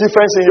any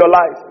difference in your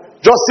life.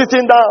 Just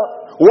sitting down.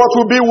 What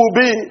will be, will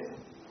be.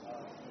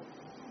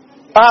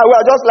 We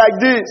are just like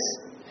this.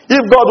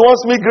 If God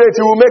wants me great,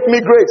 He will make me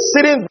great.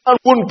 Sitting down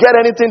won't get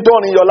anything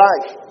done in your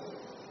life.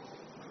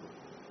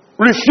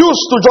 Refuse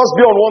to just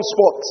be on one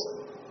spot.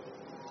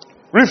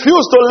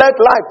 Refuse to let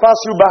life pass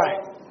you by.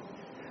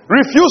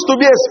 Refuse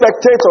to be a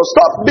spectator.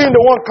 Stop being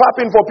the one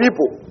clapping for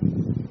people.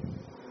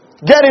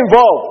 Get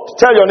involved.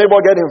 Tell your neighbor,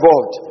 get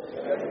involved.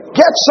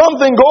 Get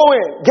something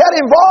going. Get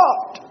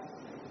involved.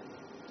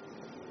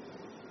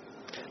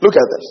 Look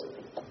at this.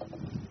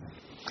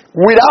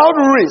 Without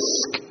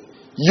risk,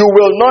 you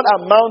will not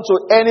amount to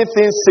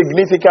anything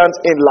significant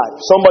in life.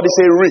 Somebody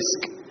say risk.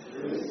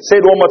 Say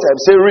it one more time.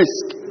 Say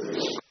risk.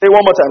 Say it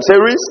one more time. Say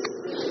risk.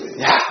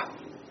 Yeah.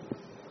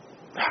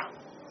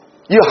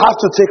 You have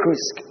to take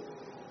risk.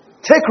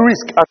 Take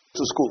risk and go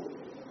to school.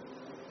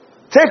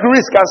 Take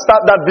risk and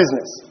start that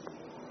business.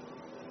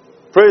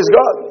 Praise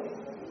God.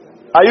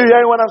 Are you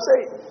hearing what I'm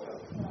saying?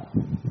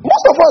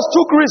 Most of us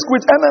took risk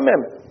with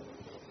MMM.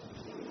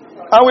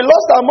 And we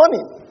lost our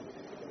money.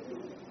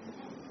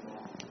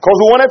 Because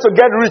we wanted to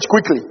get rich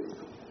quickly.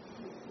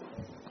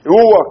 It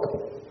won't work.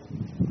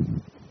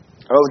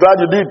 I was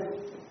glad you did.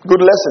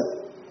 Good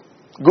lesson.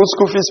 Good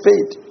school fees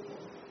paid.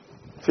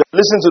 If you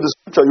listen to the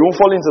scripture, you won't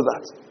fall into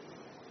that.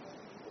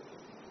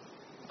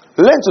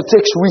 Learn to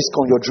take risk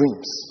on your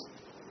dreams.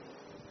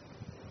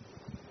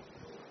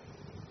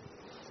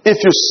 If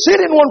you sit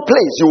in one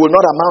place, you will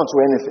not amount to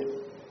anything.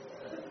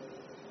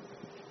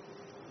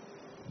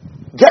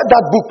 Get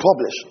that book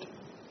published.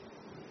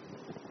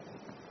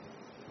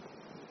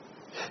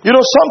 You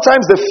know,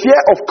 sometimes the fear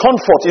of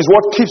comfort is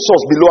what keeps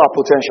us below our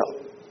potential.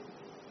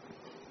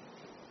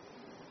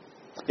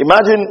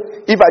 Imagine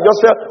if I just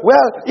felt,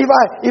 well, if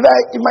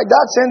my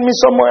dad sent me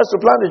somewhere else to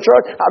plant the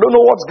church, I don't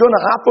know what's going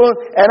to happen,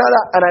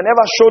 and I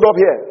never showed up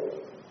here.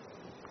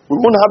 We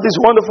won't have this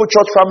wonderful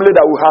church family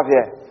that we have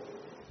here.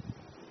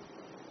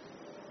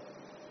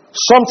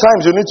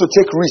 Sometimes you need to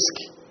take risk.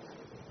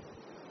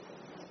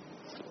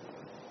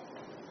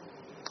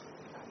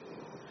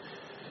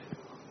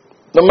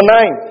 Number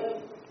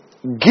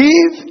 9,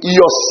 give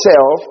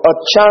yourself a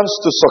chance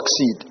to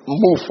succeed.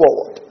 Move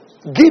forward.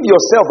 Give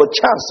yourself a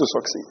chance to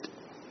succeed.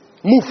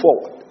 Move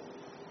forward.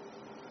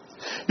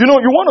 You know,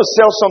 you want to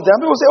sell something, and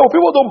people say, oh,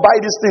 people don't buy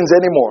these things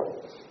anymore.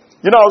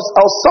 You know,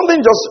 something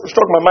just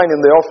struck my mind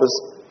in the office.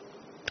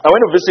 I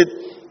went to visit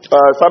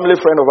a family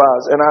friend of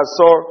ours, and I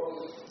saw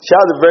she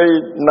has a very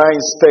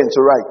nice pen to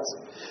write.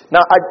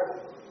 Now,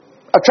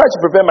 I tried to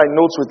prepare my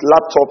notes with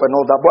laptop and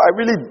all that, but I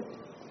really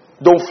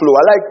don't flow.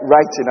 I like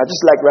writing. I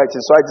just like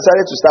writing. So I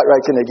decided to start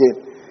writing again.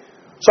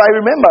 So I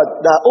remembered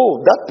that,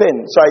 that pen.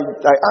 So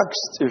I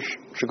asked if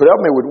she could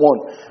help me with one.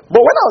 But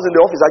when I was in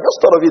the office, I just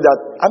thought of it that,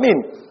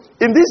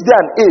 in this day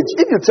and age,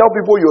 if you tell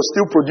people you're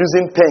still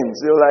producing pens,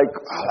 they're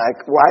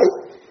like, why?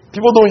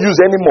 People don't use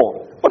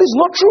anymore. But it's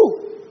not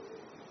true.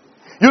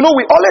 You know,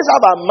 we always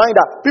have our mind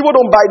that people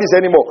don't buy this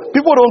anymore.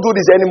 People don't do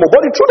this anymore.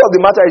 But the truth of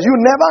the matter is you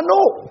never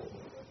know.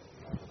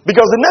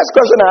 Because the next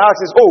question I ask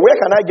is, where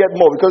can I get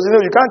more? Because,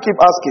 you can't keep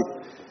asking.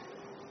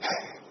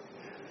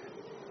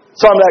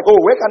 So I'm like,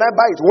 where can I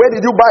buy it? Where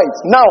did you buy it?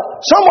 Now,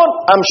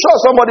 I'm sure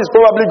somebody's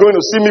probably going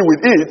to see me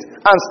with it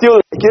and still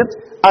like it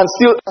and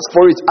still ask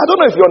for it. I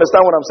don't know if you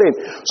understand what I'm saying.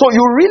 So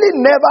you really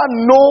never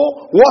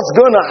know what's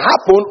going to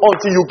happen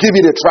until you give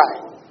it a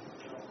try.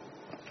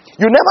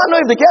 You never know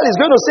if the girl is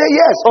going to say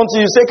yes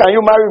until you say, can you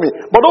marry me?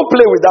 But don't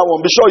play with that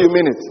one. Be sure you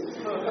mean it.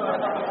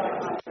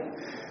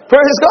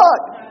 Praise God.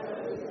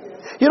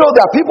 You know,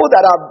 there are people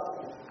that have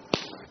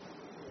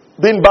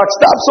been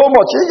backstabbed so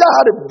much. I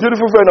had a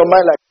beautiful friend of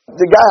mine, like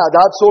the guy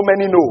had so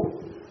many no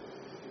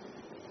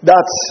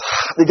that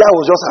the guy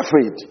was just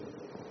afraid.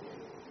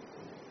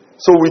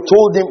 So we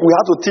told him, we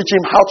had to teach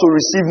him how to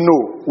receive no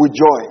with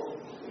joy.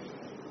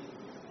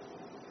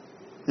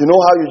 You know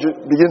how you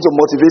begin to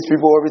motivate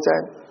people every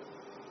time?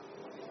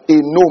 A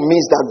no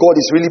means that God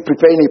is really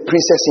preparing a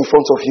princess in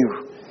front of you.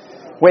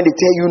 When they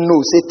tell you no,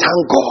 say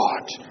thank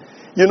God.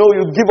 You know,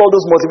 you give all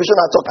those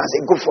motivational talk and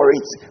say, go for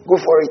it, go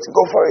for it,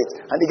 go for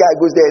it. And the guy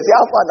goes there and say,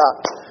 how far now?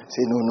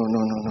 Say, no.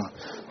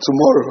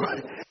 Tomorrow.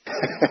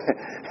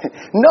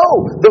 No,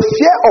 the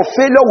fear of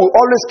failure will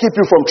always keep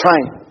you from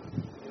trying.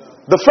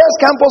 The first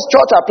campus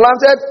church I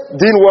planted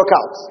didn't work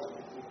out.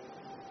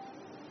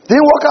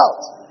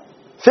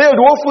 Failed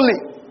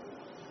woefully.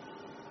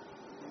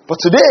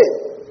 But today,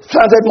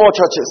 planted more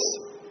churches.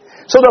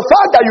 So the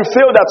fact that you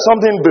failed at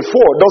something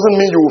before doesn't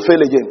mean you will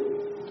fail again.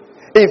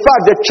 In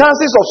fact, the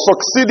chances of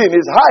succeeding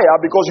is higher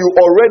because you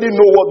already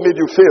know what made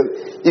you fail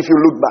if you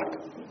look back.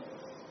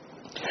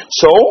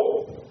 So,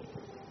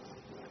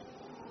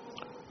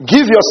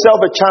 give yourself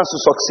a chance to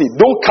succeed.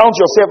 Don't count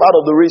yourself out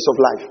of the race of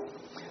life.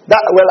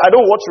 I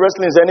don't watch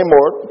wrestlings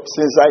anymore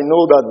since I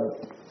know that,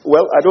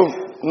 I don't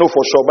know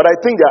for sure, but I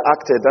think they're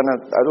acted and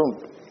I don't.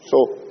 So,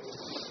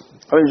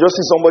 you just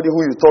see somebody who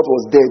you thought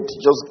was dead.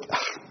 Just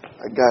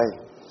a guy.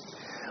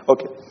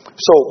 Okay.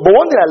 So, but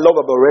one thing I love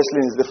about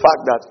wrestling is the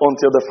fact that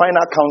until the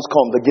final counts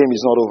come, the game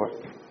is not over.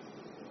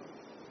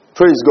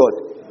 Praise God.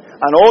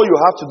 And all you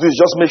have to do is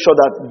just make sure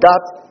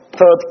that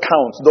third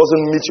count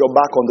doesn't meet your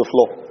back on the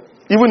floor.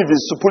 Even if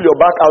it's to pull your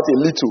back out a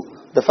little,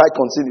 the fight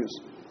continues.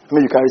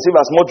 You can receive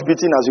as much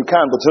beating as you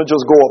can, but don't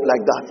just go up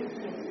like that.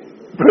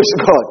 Praise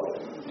God.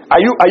 Are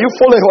you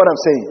following what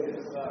I'm saying?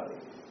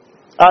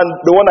 And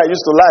the one I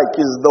used to like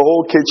is the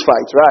whole cage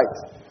fight, right?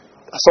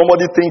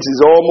 Somebody thinks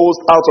he's almost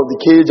out of the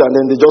cage and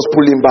then they just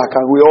pull him back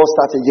and we all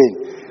start again.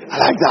 I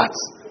like that.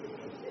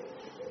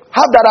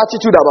 Have that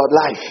attitude about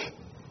life.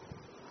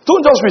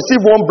 Don't just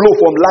receive one blow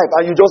from life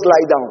and you just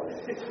lie down.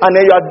 And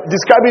then you are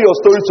describing your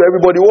story to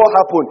everybody. What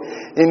happened?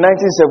 In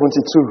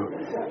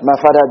 1972, my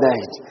father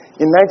died.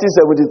 In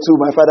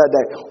 1972, my father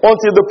died.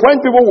 Until the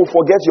point people will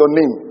forget your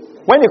name.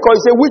 When they call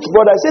you, say, which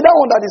brother? I say, that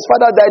one that his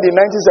father died in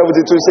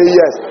 1972. Say,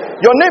 yes.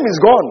 Your name is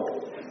gone.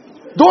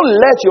 Don't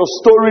let your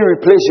story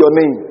replace your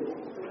name.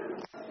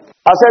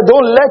 I said,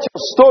 don't let your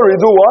story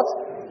do what?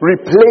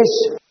 Replace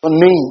your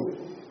name.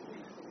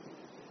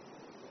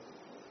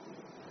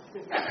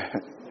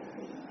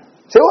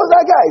 Say, what's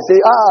that guy? Say,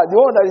 the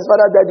one that his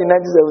father died in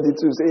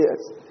 1972. Say,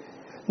 yes.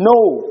 No.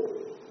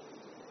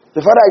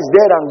 The father is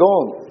dead and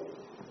gone.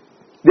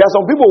 There are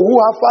some people who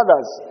have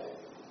fathers.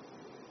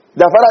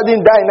 Their father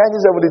didn't die in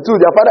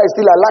 1972. Their father is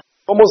still alive.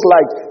 Almost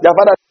like their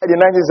father died in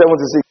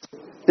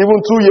 1976. Even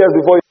 2 years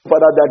before your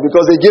father died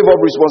because they gave up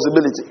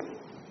responsibility.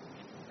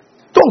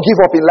 Don't give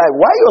up in life.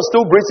 Why you're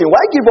still breathing?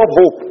 Why give up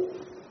hope?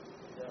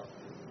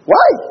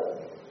 Why?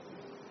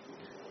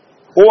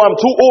 Oh, I'm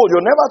too old.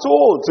 You're never too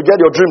old to get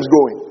your dreams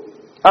going.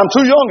 I'm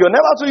too young. You're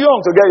never too young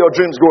to get your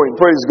dreams going.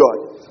 Praise God.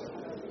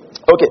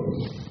 Okay.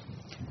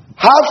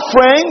 Have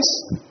friends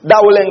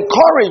that will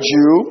encourage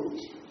you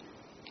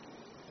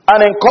and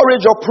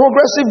encourage your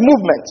progressive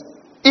movement,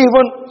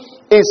 even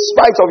in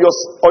spite of your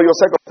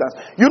circumstance.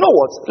 You know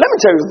what? Let me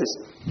tell you this.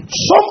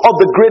 Some of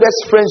the greatest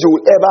friends you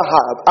will ever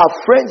have are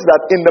friends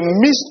that in the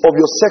midst of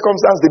your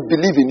circumstance, they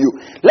believe in you.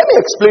 Let me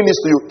explain this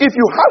to you. If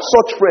you have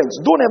such friends,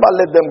 don't ever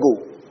let them go.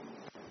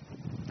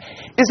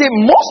 You see,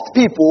 most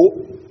people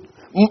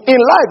in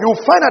life,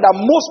 you'll find out that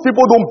most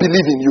people don't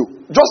believe in you.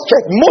 Just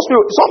check. Most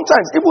people,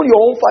 sometimes even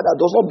your own father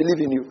does not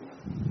believe in you.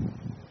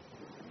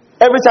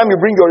 Every time you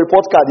bring your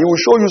report card, he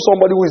will show you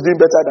somebody who is doing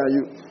better than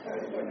you.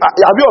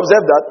 Have you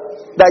observed that?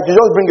 Like you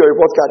just bring your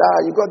report card.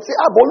 You got to say,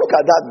 but look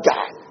at that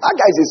guy. That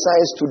guy is a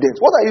science student.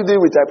 What are you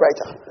doing with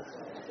typewriter?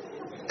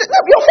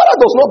 Your father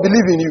does not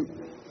believe in you.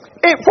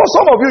 For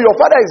some of you, your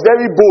father is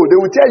very bold. They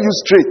will tell you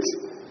straight.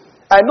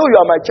 I know you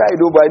are my child,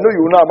 but I know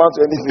you will not amount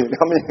to anything.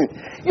 I mean,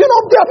 there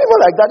are people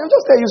like that. They'll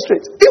just tell you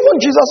straight. Even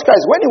Jesus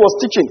Christ, when he was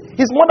teaching,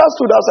 his mother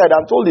stood outside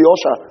and told the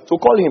usher to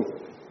call him.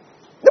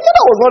 The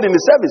mother was not in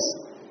the service.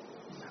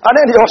 And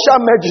then the usher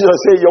met Jesus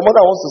and said, your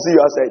mother wants to see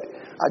you outside.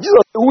 And Jesus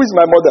said, who is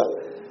my mother?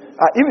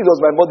 If it was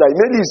my mother,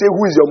 immediately you say,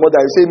 who is your mother?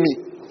 You say, me.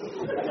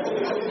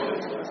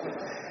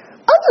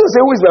 And Jesus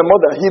say, who is my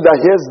mother? He that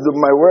hears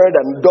my word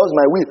and does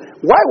my will.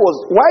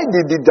 Why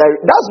did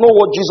that's not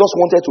what Jesus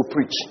wanted to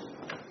preach.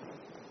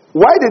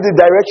 Why did the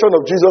direction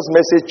of Jesus'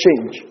 message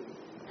change?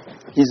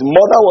 His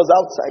mother was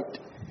outside.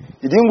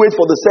 He didn't wait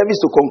for the service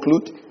to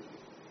conclude.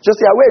 Just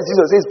say, where is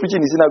Jesus? He says,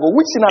 preaching in the synagogue.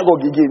 Which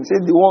synagogue again? He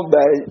said, the one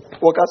by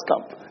workers'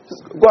 camp.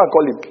 Just go and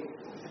call him.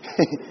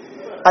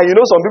 And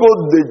some people,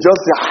 they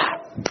just say,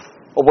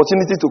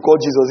 opportunity to call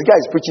Jesus. The guy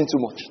is preaching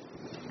too much.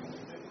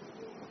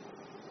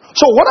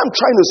 So what I'm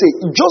trying to say,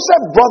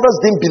 Joseph's brothers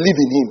didn't believe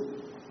in him.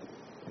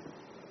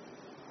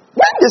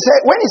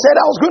 When he said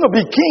I was going to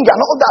be king and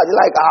all that,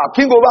 like,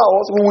 king over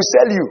us, we will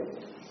sell you.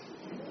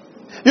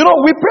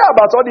 We pray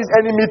about all these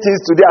enemy things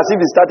today as if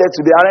it started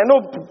today. And I know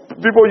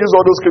people use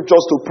all those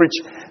scriptures to preach.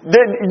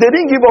 They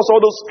didn't give us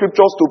all those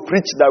scriptures to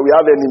preach that we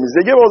have enemies.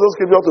 They gave us those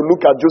scriptures to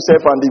look at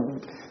Joseph and the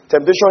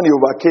temptation he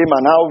overcame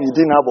and how he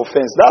didn't have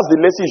offense. That's the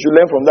lesson you should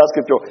learn from that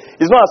scripture.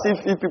 It's not as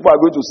if people are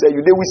going to sell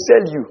you. They will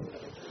sell you.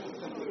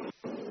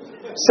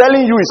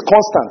 Selling you is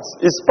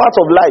constant. It's part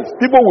of life.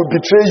 People will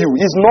betray you.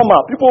 It's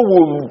normal. People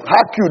will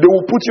hack you. They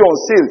will put you on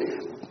sale.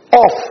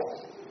 Off.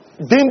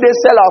 Didn't they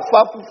sell our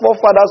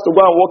forefathers to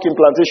go and work in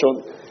plantation?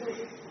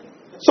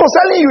 So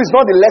selling you is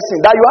not the lesson.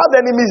 That you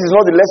have enemies is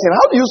not the lesson.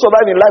 How do you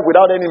survive in life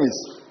without enemies?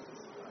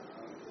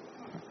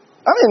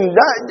 I mean,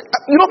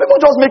 people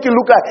just make you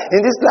look like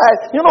in this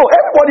life.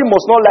 Everybody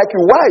must not like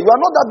you. Why? You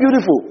are not that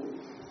beautiful.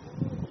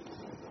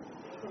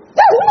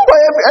 Yeah,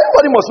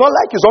 everybody must not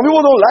like you. Some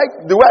people don't like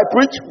the way I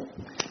preach.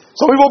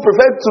 Some people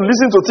prefer to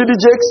listen to TD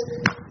Jakes.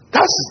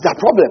 That's the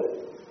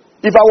problem.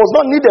 If I was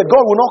not needed,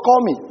 God will not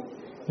call me.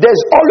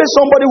 There's always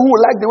somebody who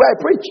will like the way I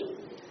preach.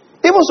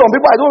 Even some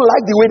people, I don't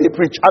like the way they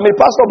preach. I'm a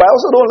pastor, but I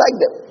also don't like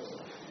them.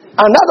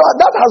 And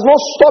that has not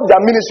stopped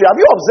their ministry. Have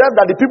you observed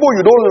that the people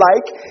you don't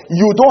like,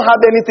 you don't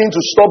have anything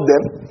to stop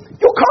them?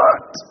 You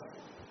can't.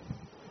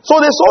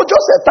 So they sold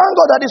Joseph. Thank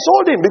God that they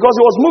sold him because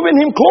it was moving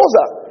him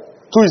closer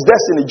to his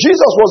destiny.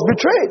 Jesus was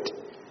betrayed.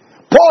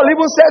 Paul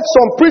even said,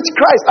 some preach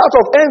Christ out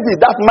of envy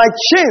that my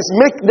chains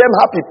make them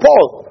happy.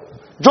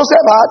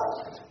 Joseph had,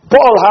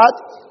 Paul had,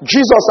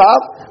 Jesus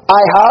had,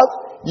 I have,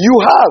 you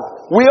have,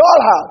 we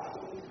all have.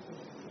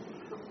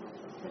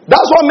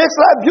 That's what makes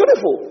life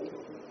beautiful.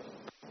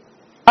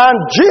 And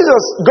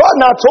God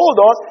now told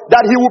us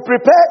that he will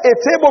prepare a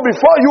table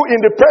before you in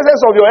the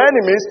presence of your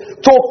enemies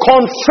to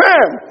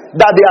confirm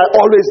that they are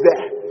always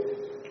there.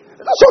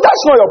 So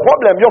that's not your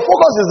problem. Your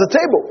focus is the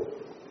table.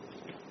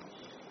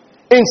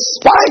 In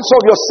spite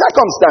of your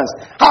circumstance,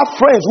 have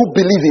friends who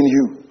believe in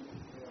you.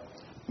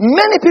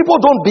 Many people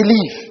don't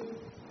believe.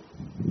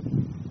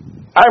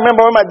 I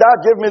remember when my dad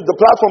gave me the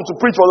platform to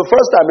preach for the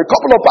first time, a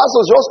couple of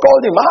pastors just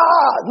called him.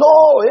 No,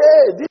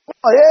 hey,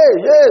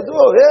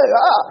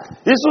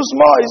 he's too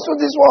small, he's too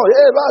this one,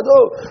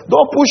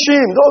 don't push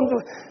him, don't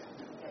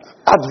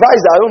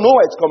advise that. I don't know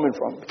where it's coming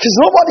from. Because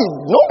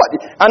nobody.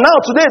 And now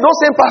today, those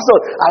same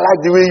pastors, I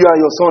like the way you and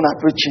your son are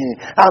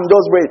preaching. I'm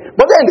just waiting.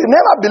 But then they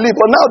never believe,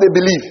 but now they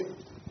believe.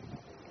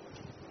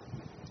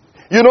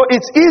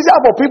 It's easier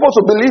for people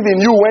to believe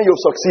in you when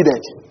you've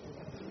succeeded.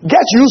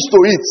 Get used to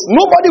it.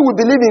 Nobody will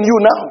believe in you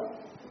now.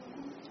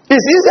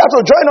 It's easier to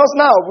join us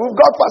now. We've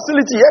got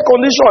facility, air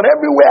condition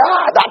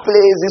everywhere. That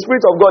place, the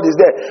Spirit of God is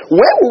there.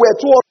 When we were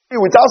 2 or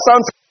 3 without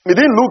sound, it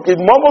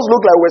almost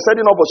looked like we're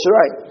setting up a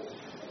shrine.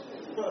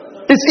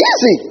 It's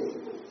easy.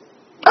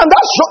 And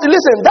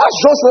that's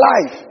just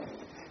life.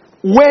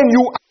 When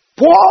you are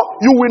poor,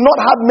 you will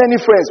not have many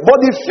friends. But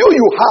the few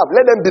you have,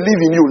 let them believe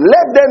in you.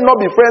 Let them not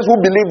be friends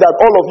who believe that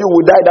all of you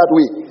will die that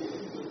way.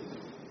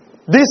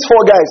 These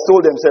 4 guys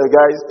told themselves,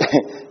 guys,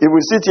 if we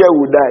sit here,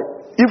 we'll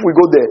die. If we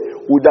go there,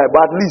 we'll die.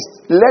 But at least,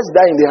 let's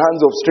die in the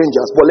hands of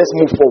strangers. But let's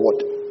move forward.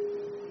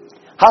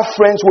 Have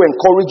friends who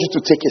encourage you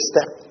to take a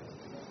step.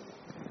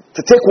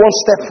 To take one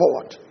step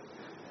forward.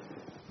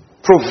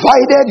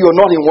 Provided you're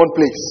not in one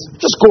place.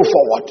 Just go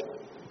forward.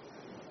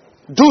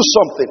 Do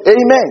something.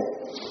 Amen.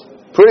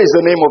 Praise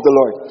the name of the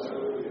Lord.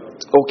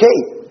 Okay.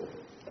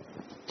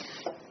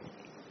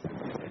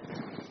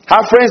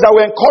 Have friends that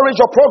will encourage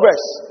your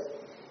progress,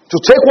 to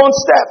take one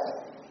step,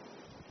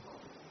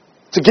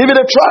 to give it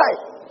a try.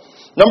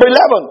 Number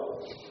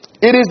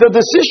 11, it is the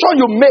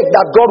decision you make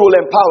that God will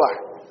empower.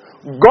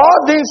 God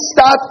didn't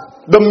start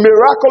the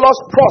miraculous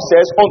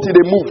process until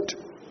they moved.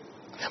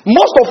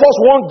 Most of us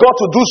want God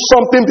to do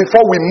something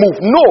before we move.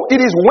 No, it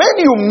is when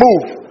you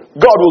move,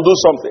 God will do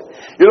something.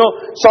 You know,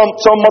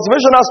 some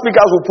motivational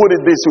speakers will put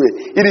it this way.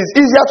 It is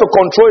easier to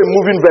control a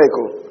moving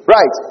vehicle.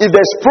 Right? If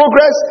there's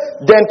progress,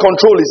 then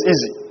control is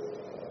easy.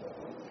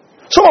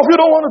 Some of you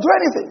don't want to do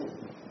anything.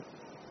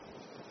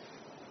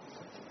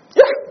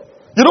 Yeah.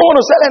 You don't want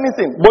to sell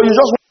anything, but you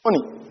just want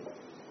money.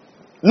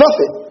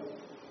 Nothing.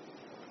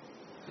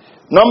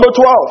 Number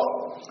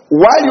 12.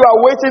 While you are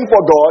waiting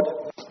for God,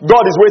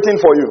 God is waiting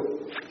for you.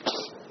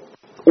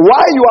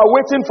 While you are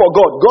waiting for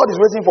God, God is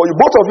waiting for you.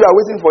 Both of you are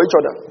waiting for each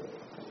other.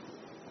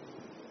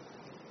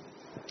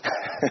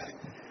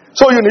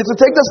 So you need to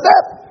take the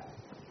step.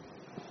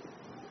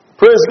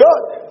 Praise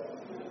God.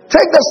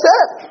 Take the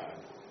step.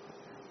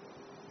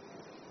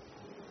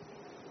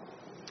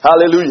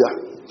 Hallelujah.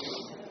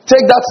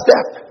 Take that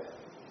step.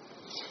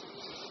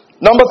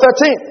 Number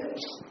 13.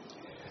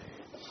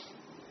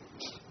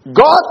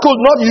 God could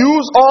not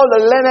use all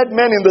the learned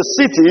men in the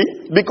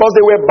city because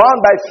they were bound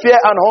by fear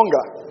and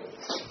hunger.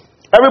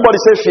 Everybody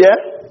say fear.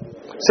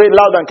 Say it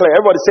loud and clear.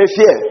 Everybody say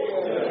fear.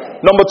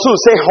 Number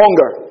 2, say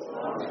hunger.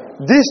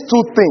 These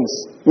two things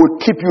will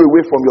keep you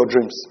away from your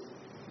dreams.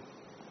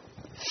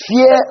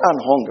 Fear and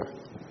hunger.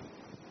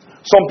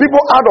 Some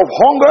people out of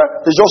hunger,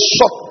 they just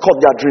shortcut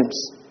their dreams.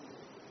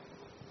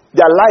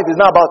 Their life is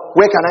not about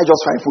where can I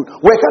just find food?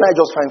 Where can I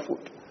just find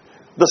food?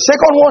 The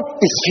second one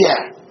is fear.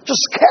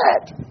 Just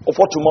scared of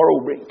what tomorrow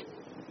will bring.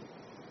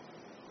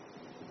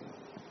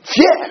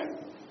 Fear.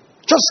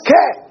 Just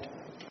scared.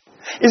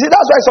 You see,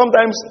 that's why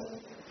sometimes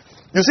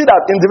you see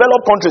that in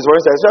developed countries, for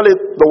instance, especially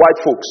the white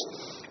folks,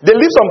 they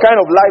live some kind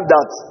of life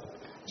that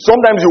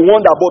sometimes you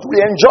wonder, but we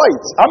enjoy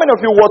it. How many of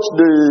you watched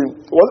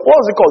what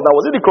was it called now?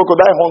 Was it the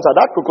Crocodile Hunter?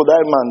 That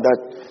crocodile man that,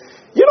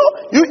 you know,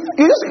 you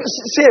just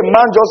see a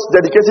man just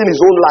dedicating his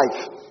whole life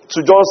to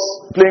just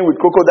playing with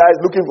crocodiles,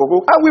 looking for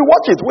and we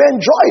watch it, we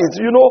enjoy it,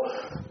 you know.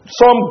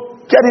 Some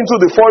get into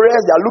the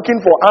forest, they are looking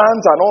for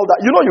ants and all that.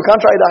 You know, you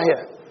can't try that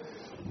here.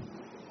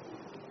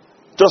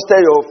 Just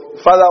tell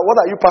your father, what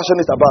are you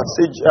passionate about?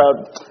 Say,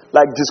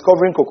 like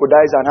discovering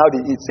crocodiles and how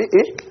they eat. Say,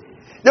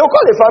 they will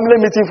call a family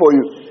meeting for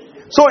you.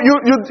 So you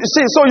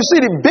see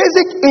the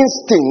basic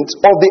instinct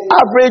of the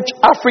average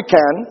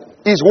African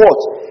is what?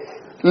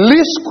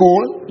 Leave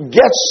school,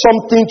 get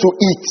something to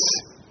eat.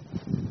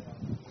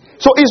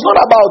 So it's not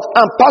about,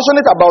 I'm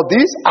passionate about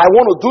this, I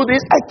want to do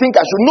this, I think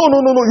I should. No.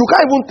 You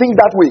can't even think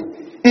that way.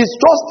 It's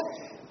just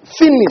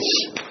finish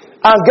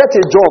and get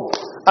a job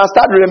and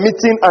start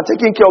remitting and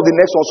taking care of the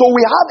next one. So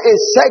we have a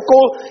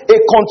cycle, a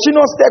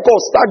continuous cycle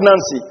of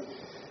stagnancy.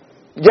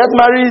 Get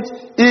married,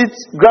 eat,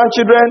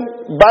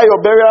 grandchildren, buy your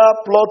burial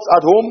plots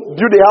at home,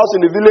 build a house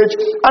in the village,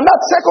 and that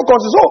cycle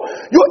continues. So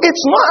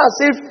it's not as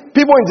if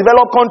people in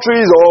developed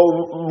countries or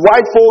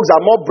white folks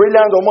are more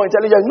brilliant or more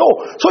intelligent. No.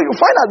 So you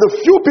find that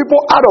the few people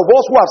out of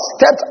us who have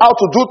stepped out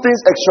to do things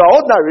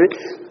extraordinary,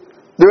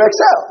 they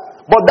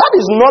excel. But that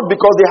is not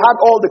because they had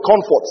all the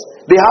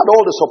comforts. They had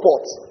all the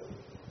support.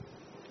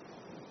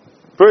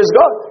 Praise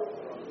God.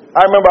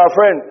 I remember our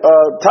friend,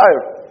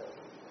 Tyre,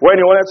 when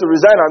he wanted to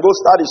resign and go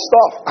start his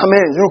stuff.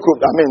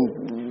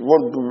 One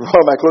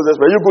of my closest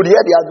friends, you could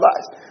hear the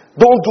advice.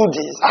 Don't do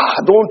this.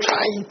 Don't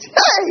try it.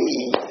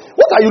 Hey,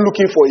 what are you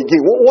looking for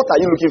again? What are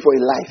you looking for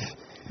in life?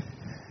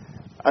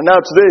 And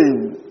now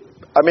today,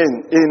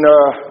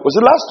 was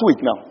it last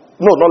week now?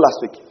 No, not last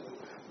week.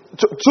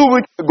 2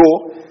 weeks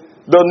ago,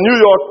 the New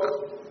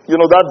York,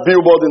 that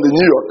billboard in the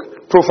New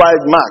York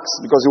profiled Max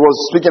because he was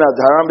speaking at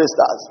the Harambe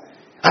Stars.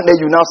 And then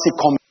you now see,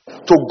 come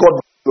to God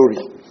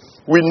glory.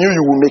 We knew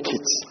you will make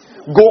it.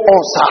 Go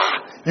on, sir.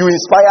 You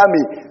inspire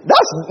me.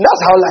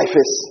 That's how life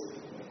is.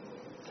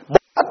 But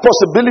that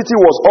possibility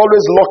was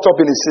always locked up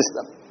in his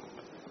system.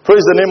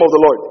 Praise the name of the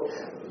Lord.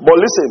 But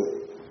listen,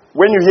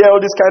 when you hear all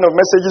these kind of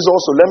messages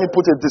also, let me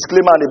put a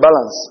disclaimer and a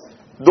balance.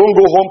 Don't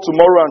go home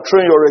tomorrow and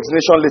throw in your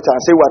resignation letter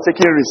and say we're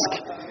taking risk.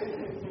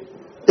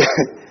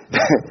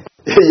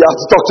 You have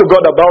to talk to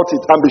God about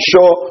it and be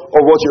sure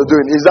of what you're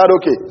doing. Is that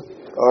okay?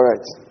 All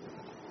right.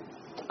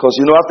 Because,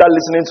 after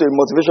listening to a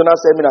motivational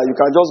seminar, you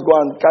can just go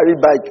and carry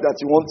bike that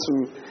you want to.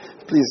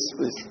 Please.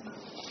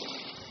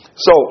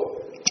 So,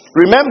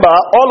 remember,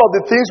 all of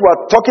the things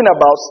we're talking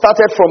about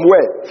started from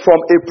where?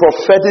 From a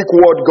prophetic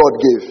word God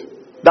gave.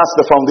 That's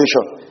the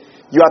foundation.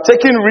 You are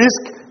taking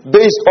risk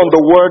based on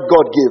the word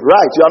God gave,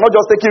 right? You are not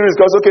just taking risk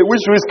because, okay,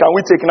 which risk can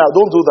we take now?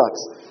 Don't do that.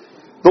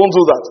 Don't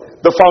do that.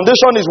 The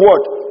foundation is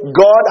what?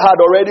 God had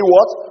already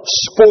what?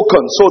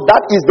 Spoken. So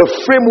that is the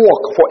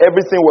framework for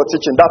everything we're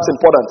teaching. That's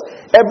important.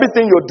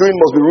 Everything you're doing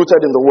must be rooted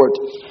in the word.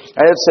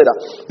 I have to say that.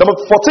 Number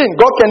 14,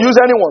 God can use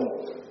anyone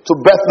to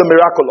birth the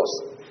miraculous.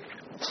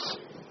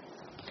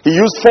 He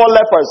used 4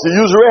 lepers. He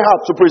used Rahab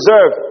to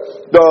preserve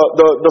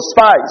the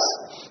spies.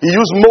 He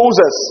used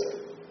Moses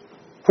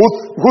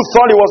who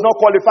thought he was not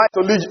qualified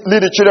to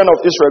lead the children of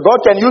Israel. God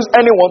can use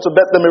anyone to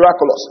bet the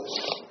miraculous.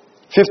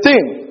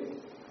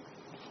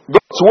 15.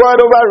 God's word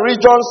over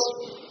regions,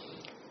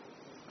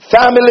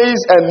 families,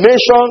 and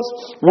nations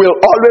will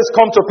always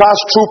come to pass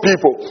through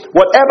people.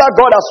 Whatever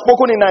God has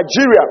spoken in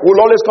Nigeria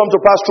will always come to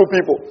pass through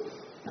people.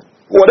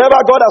 Whatever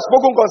God has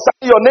spoken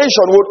concerning your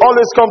nation will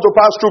always come to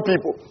pass through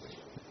people.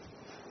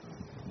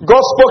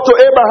 God spoke to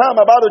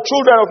Abraham about the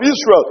children of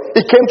Israel.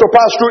 It came to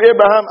pass through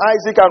Abraham,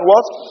 Isaac, and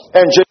what?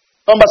 And Jacob.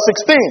 Number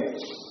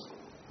 16.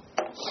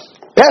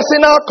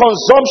 Personal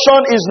consumption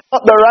is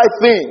not the right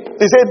thing.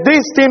 He said,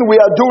 this thing we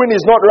are doing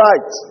is not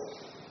right.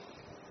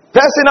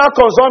 Personal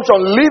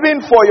consumption, living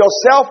for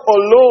yourself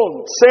alone,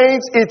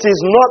 saints, it is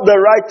not the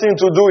right thing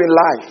to do in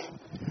life.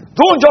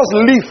 Don't just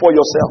live for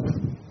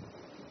yourself.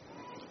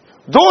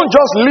 Don't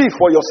just live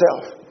for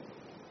yourself.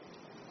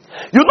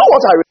 You know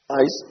what I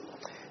realize?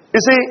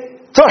 You see,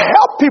 to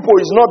help people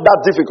is not that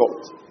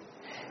difficult.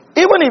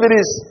 Even if it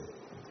is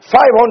 500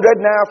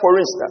 naira, for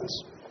instance.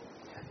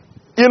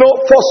 You know,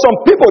 for some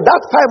people,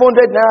 that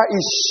 500 naira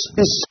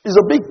is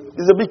a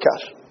big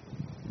cash.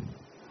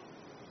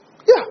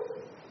 Yeah.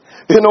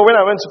 You know, when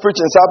I went to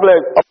preach in Sapele,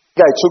 a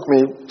guy took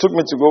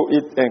me to go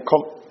eat and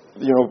come,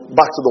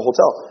 back to the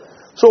hotel.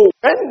 So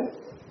when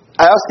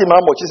I asked him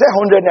how much, he said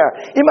 100 naira.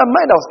 In my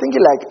mind, I was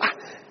thinking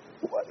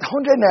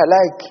 100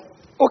 naira,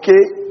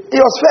 okay, it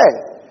was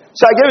fair.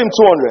 So I gave him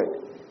 200.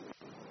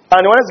 And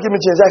he wanted to give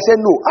me change. I said,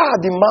 no.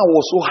 The man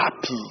was so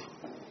happy.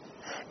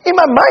 In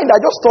my mind, I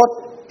just thought,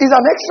 it's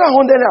an extra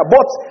 100 naira.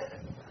 But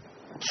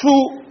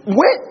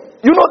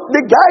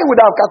the guy would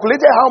have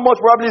calculated how much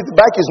probably the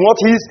bike is not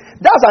his.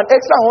 That's an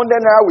extra 100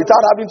 naira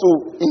without having to,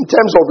 in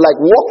terms of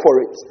work for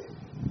it.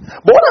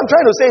 But what I'm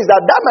trying to say is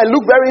that might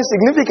look very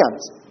insignificant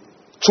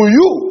to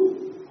you.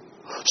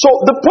 So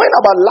the point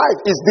about life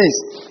is this.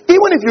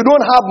 Even if you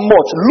don't have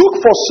much,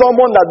 look for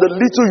someone that the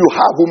little you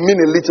have will mean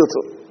a little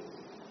to.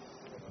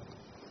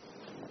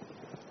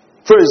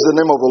 Praise the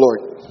name of the Lord.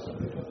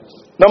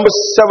 Number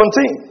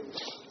 17.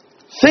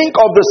 Think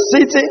of the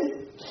city,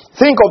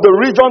 think of the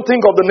region,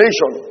 think of the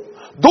nation.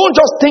 Don't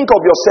just think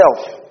of yourself,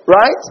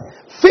 right?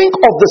 Think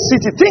of the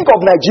city, think of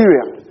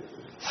Nigeria.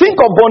 Think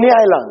of Bonny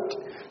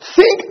Island.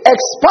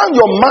 Expand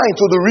your mind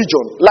to the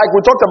region. Like we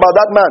talked about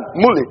that man,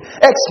 Muli.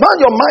 Expand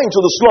your mind to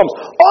the slums.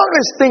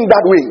 Always think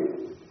that way.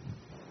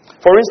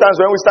 For instance,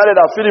 when we started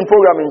our feeding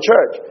program in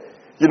church,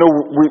 we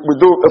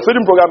do a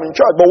feeding program in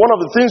church, but one of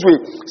the things we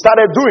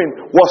started doing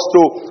was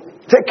to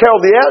take care of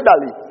the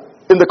elderly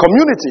in the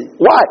community.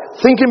 Why?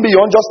 Thinking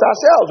beyond just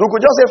ourselves. We could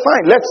just say,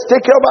 fine, let's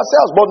take care of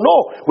ourselves. But no,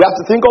 we have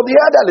to think of the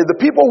elderly, the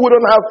people who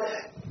don't have,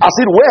 as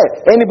it were,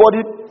 anybody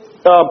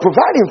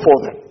providing for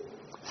them.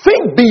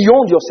 Think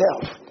beyond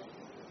yourself.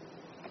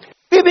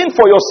 Living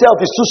for yourself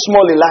is too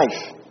small a life.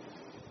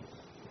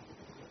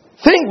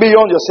 Think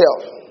beyond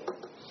yourself.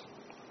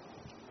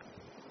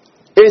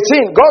 18.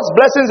 God's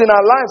blessings in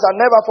our lives are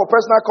never for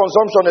personal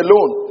consumption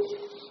alone.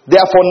 They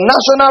are for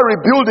national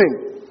rebuilding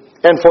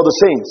and for the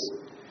saints.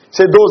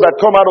 Say, those that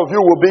come out of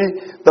you will be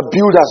the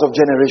builders of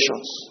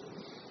generations.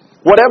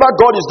 Whatever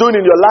God is doing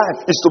in your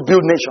life is to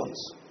build nations.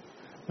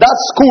 That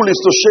school is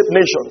to shape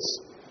nations.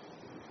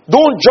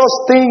 Don't just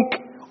think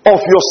of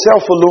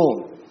yourself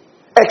alone.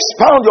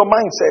 Expound your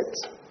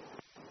mindset.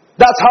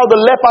 That's how the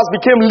lepers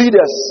became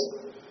leaders.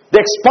 They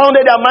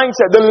expounded their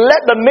mindset. They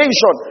led the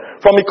nation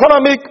from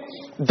economic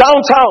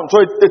downtown to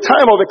a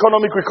time of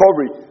economic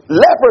recovery.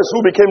 Lepers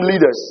who became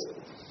leaders.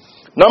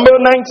 Number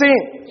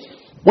 19.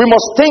 We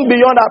must think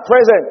beyond our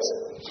present.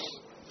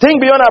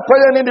 Think beyond our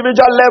present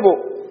individual level.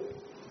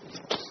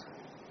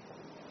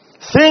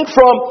 Think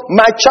from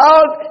my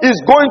child is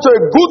going to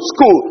a good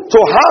school to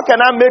how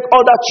can I make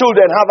other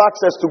children have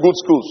access to good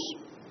schools.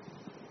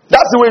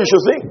 That's the way you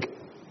should think.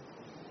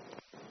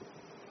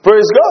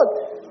 Praise God.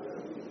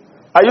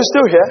 Are you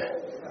still here?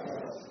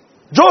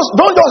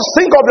 Don't just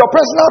think of your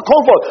personal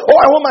comfort. Oh,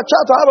 I want my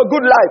child to have a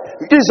good life.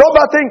 It's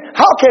other thing.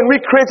 How can we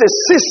create a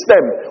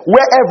system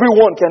where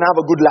everyone can have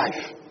a good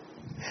life?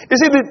 You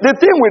see, the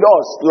thing with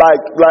us,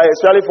 like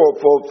especially for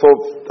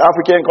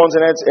African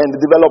continents and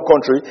the developed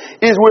country,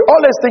 is we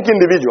always think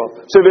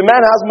individual. So if a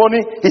man has money,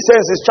 he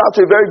sends his child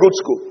to a very good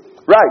school.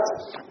 Right.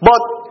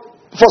 But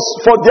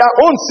for their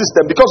own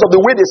system, because of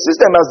the way the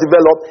system has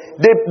developed,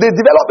 they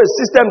develop a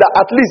system that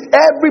at least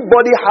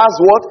everybody has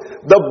what?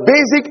 The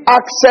basic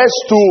access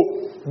to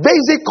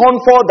basic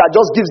comfort that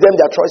just gives them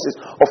their choices.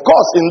 Of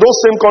course, in those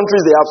same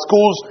countries, they have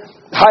schools,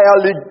 higher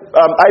league,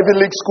 Ivy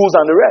League schools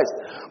and the rest.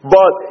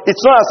 But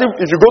it's not as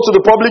if you go to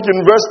the public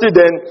university,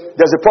 then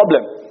there's a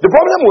problem. The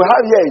problem we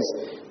have here is,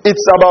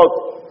 it's about,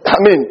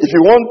 if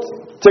you want,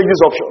 take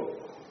this option.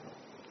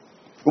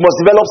 We must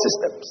develop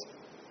systems.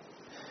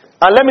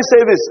 And let me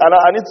say this, and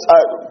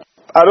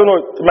I don't know,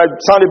 it might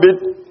sound a bit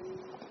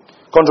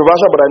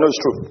controversial, but I know it's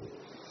true.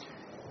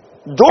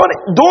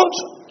 Don't,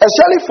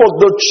 especially for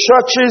the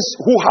churches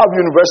who have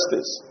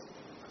universities,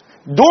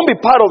 don't be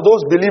part of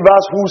those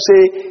believers who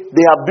say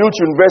they have built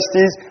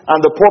universities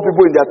and the poor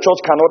people in their church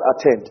cannot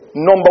attend.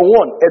 Number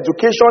one,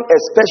 education,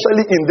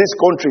 especially in this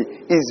country,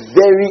 is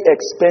very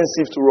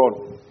expensive to run.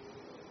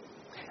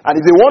 And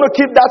if they want to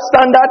keep that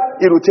standard,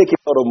 it will take a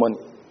lot of money.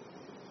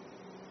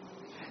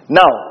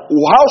 Now,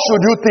 how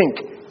should you think?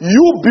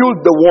 You build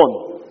the one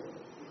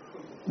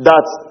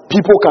that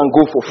people can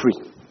go for free.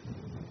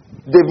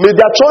 They've made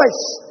their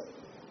choice.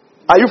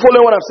 Are you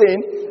following what I'm saying?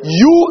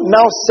 You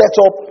now set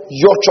up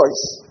your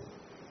choice.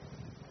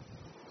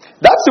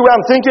 That's the way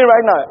I'm thinking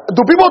right now.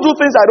 Do people do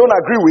things I don't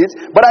agree with?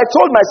 But I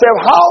told myself,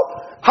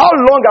 how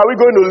long are we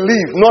going to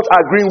live not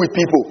agreeing with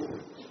people?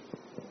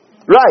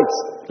 Right?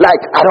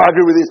 Like, I don't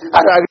agree with this. I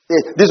don't agree with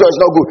this. This one is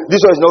not good.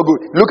 This one is not good.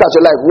 Look at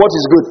your life. What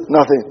is good?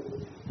 Nothing.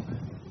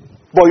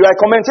 But you are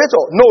a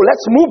commentator. No,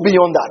 let's move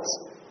beyond that.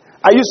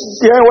 Are you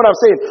hearing what I'm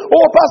saying?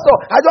 Oh, pastor,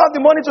 I don't have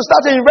the money to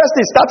start a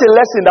university. Start a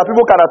lesson that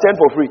people can attend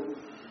for free.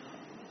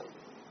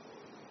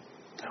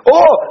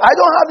 Oh, I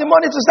don't have the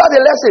money to start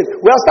a lesson.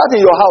 Well, start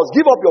in your house.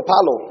 Give up your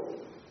parlor.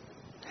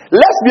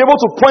 Let's be able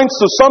to point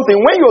to something.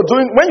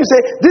 When you say,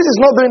 this is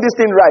not doing this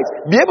thing right,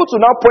 be able to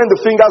now point the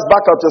fingers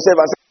back at yourself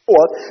and say,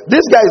 what?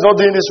 This guy is not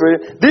doing this right.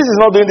 This is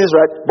not doing this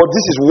right. But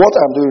this is what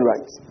I'm doing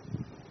right.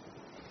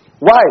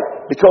 Why?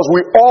 Because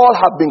we all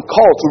have been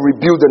called to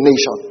rebuild the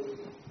nation.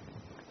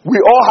 We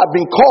all have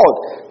been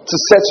called to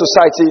set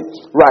society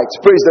right.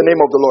 Praise the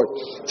name of the Lord.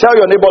 Tell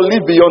your neighbor,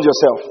 live beyond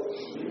yourself.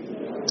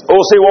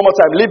 Oh, say one more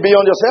time, live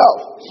beyond yourself.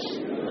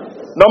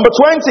 Number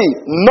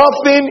 20,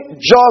 nothing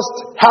just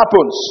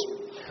happens.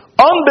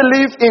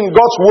 Unbelief in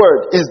God's word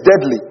is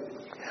deadly.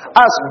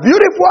 As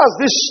beautiful as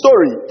this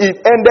story, it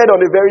ended on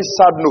a very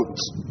sad note.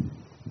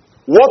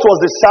 What was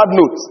the sad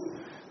note?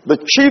 The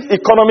chief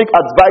economic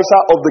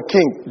advisor of the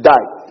king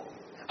died.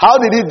 How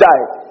did he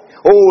die?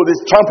 Oh, they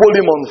trampled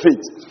him on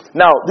feet.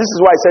 Now, this is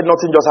why I said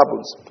nothing just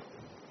happens.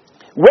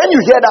 When you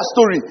hear that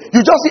story,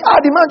 you just say,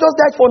 the man just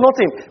died for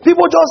nothing.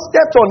 People just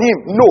stepped on him.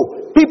 No,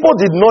 people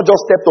did not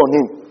just step on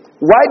him.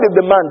 Why did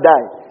the man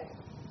die?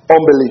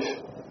 Unbelief.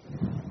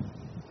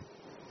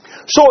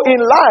 So in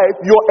life,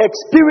 your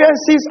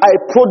experiences are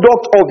a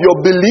product of your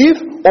belief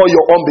or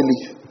your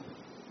unbelief.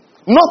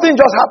 Nothing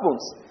just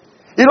happens.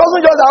 It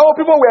wasn't just that,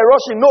 people were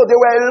rushing. No, there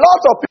were a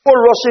lot of people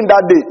rushing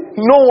that day.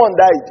 No one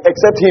died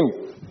except him.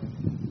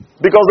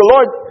 Because the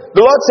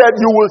Lord said,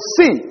 you will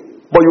see,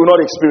 but you will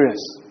not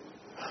experience.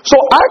 So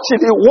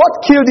actually,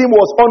 what killed him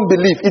was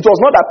unbelief. It was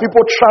not that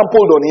people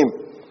trampled on him.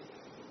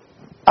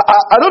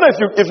 I don't know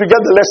if you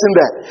get the lesson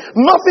there.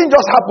 Nothing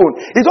just happened.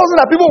 It wasn't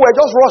that people were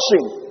just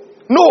rushing.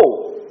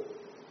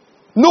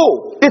 No,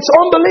 it's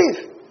unbelief.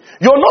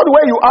 You're not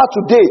where you are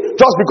today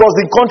just because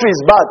the country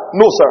is bad.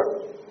 No, sir.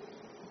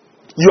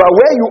 You are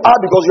where you are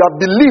because you have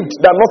believed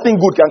that nothing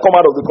good can come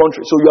out of the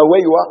country. So you are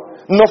where you are.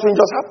 Nothing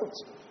just happens.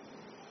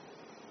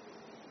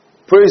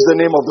 Praise the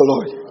name of the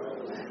Lord.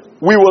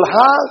 We will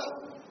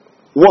have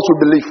what we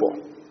believe for.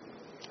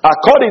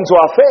 According to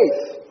our faith,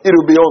 it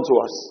will be unto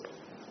us.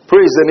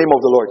 Praise the name of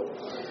the Lord.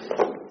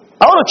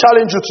 I want to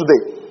challenge you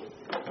today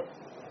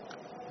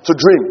to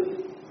dream.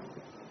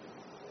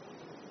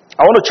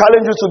 I want to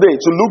challenge you today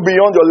to look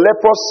beyond your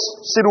leprous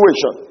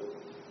situation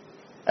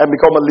and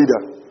become a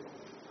leader.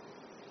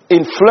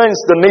 Influence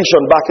the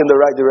nation back in the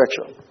right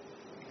direction.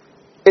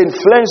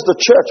 Influence the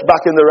church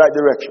back in the right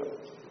direction.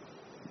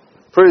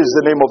 Praise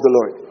the name of the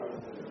Lord.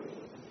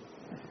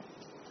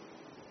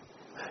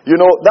 You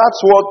know, that's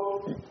what,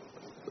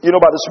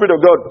 by the Spirit of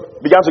God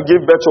began to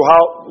give birth to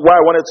why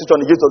I wanted to teach on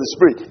the gift of the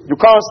Spirit. You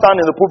can't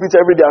stand in the pulpit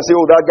every day and say,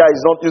 that guy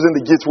is not using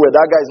the gift well.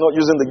 That guy is not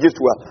using the gift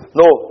well.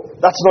 No,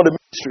 that's not the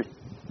ministry.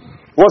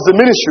 What's the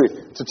ministry?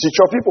 To teach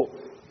your people.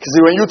 Because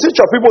when you teach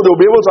your people, they'll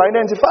be able to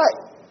identify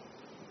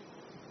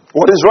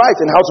what is right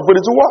and how to put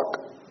it to work.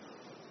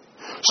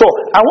 So,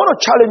 I want to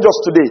challenge us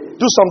today.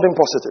 Do something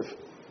positive.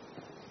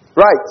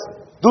 Right?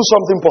 Do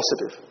something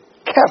positive.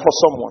 Care for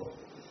someone.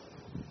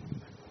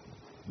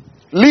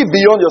 Live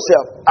beyond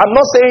yourself. I'm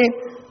not saying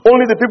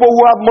only the people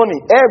who have money.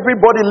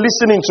 Everybody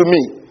listening to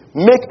me,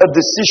 make a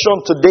decision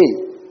today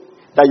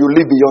that you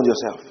live beyond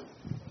yourself.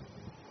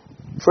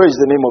 Praise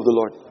the name of the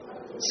Lord.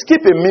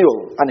 Skip a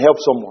meal and help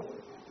someone.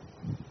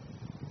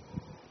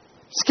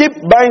 Skip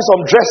buying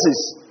some dresses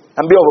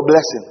and be of a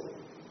blessing.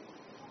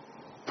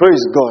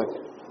 Praise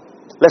God.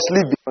 Let's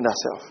live beyond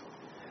ourselves.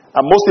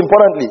 And most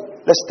importantly,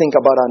 let's think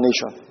about our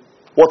nation.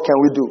 What can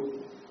we do?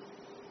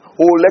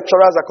 Oh,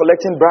 lecturers are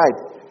collecting bribe.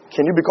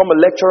 Can you become a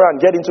lecturer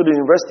and get into the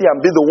university and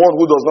be the one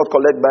who does not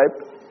collect bribe?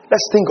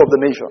 Let's think of the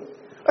nation.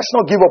 Let's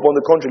not give up on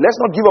the country. Let's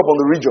not give up on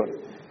the region.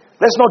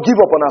 Let's not give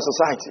up on our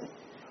society.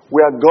 We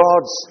are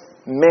God's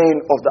men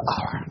of the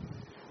hour.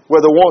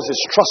 We're the ones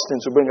He's trusting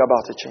to bring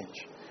about a change.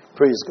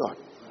 Praise God.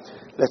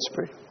 Let's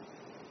pray.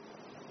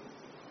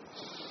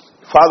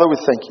 Father, we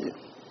thank you.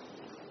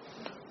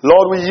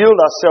 Lord, we yield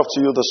ourselves to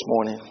you this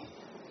morning.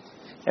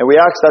 And we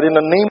ask that in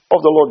the name of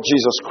the Lord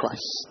Jesus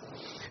Christ,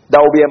 that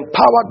will be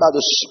empowered by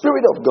the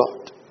Spirit of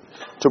God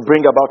to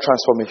bring about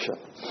transformation.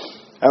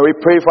 And we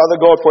pray, Father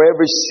God, for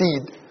every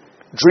seed,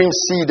 dream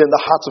seed in the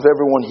hearts of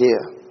everyone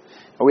here.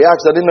 And we ask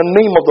that in the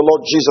name of the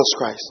Lord Jesus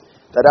Christ,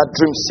 that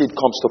dream seed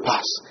comes to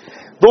pass.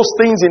 Those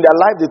things in their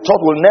life they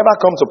thought will never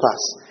come to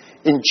pass.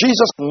 In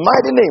Jesus'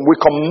 mighty name, we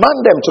command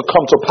them to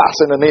come to pass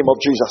in the name of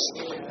Jesus.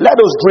 Let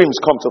those dreams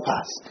come to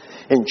pass.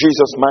 In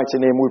Jesus'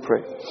 mighty name we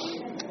pray.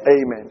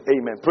 Amen.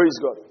 Amen. Praise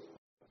God.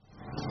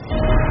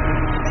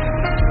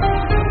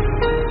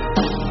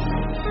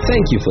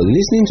 Thank you for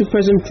listening to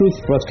Present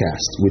Truth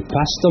Broadcast with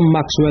Pastor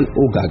Maxwell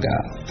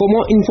Ogaga. For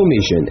more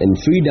information and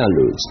free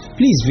downloads,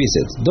 please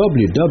visit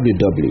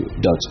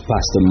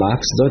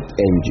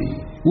www.pastormax.ng.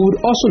 We would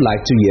also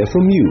like to hear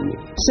from you.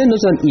 Send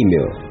us an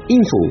email,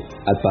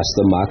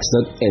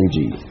 info@pastormax.ng,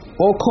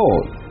 or call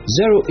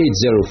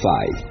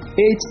 0805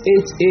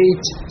 888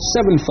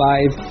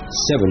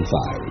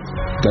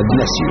 7575. God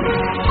bless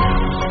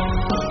you.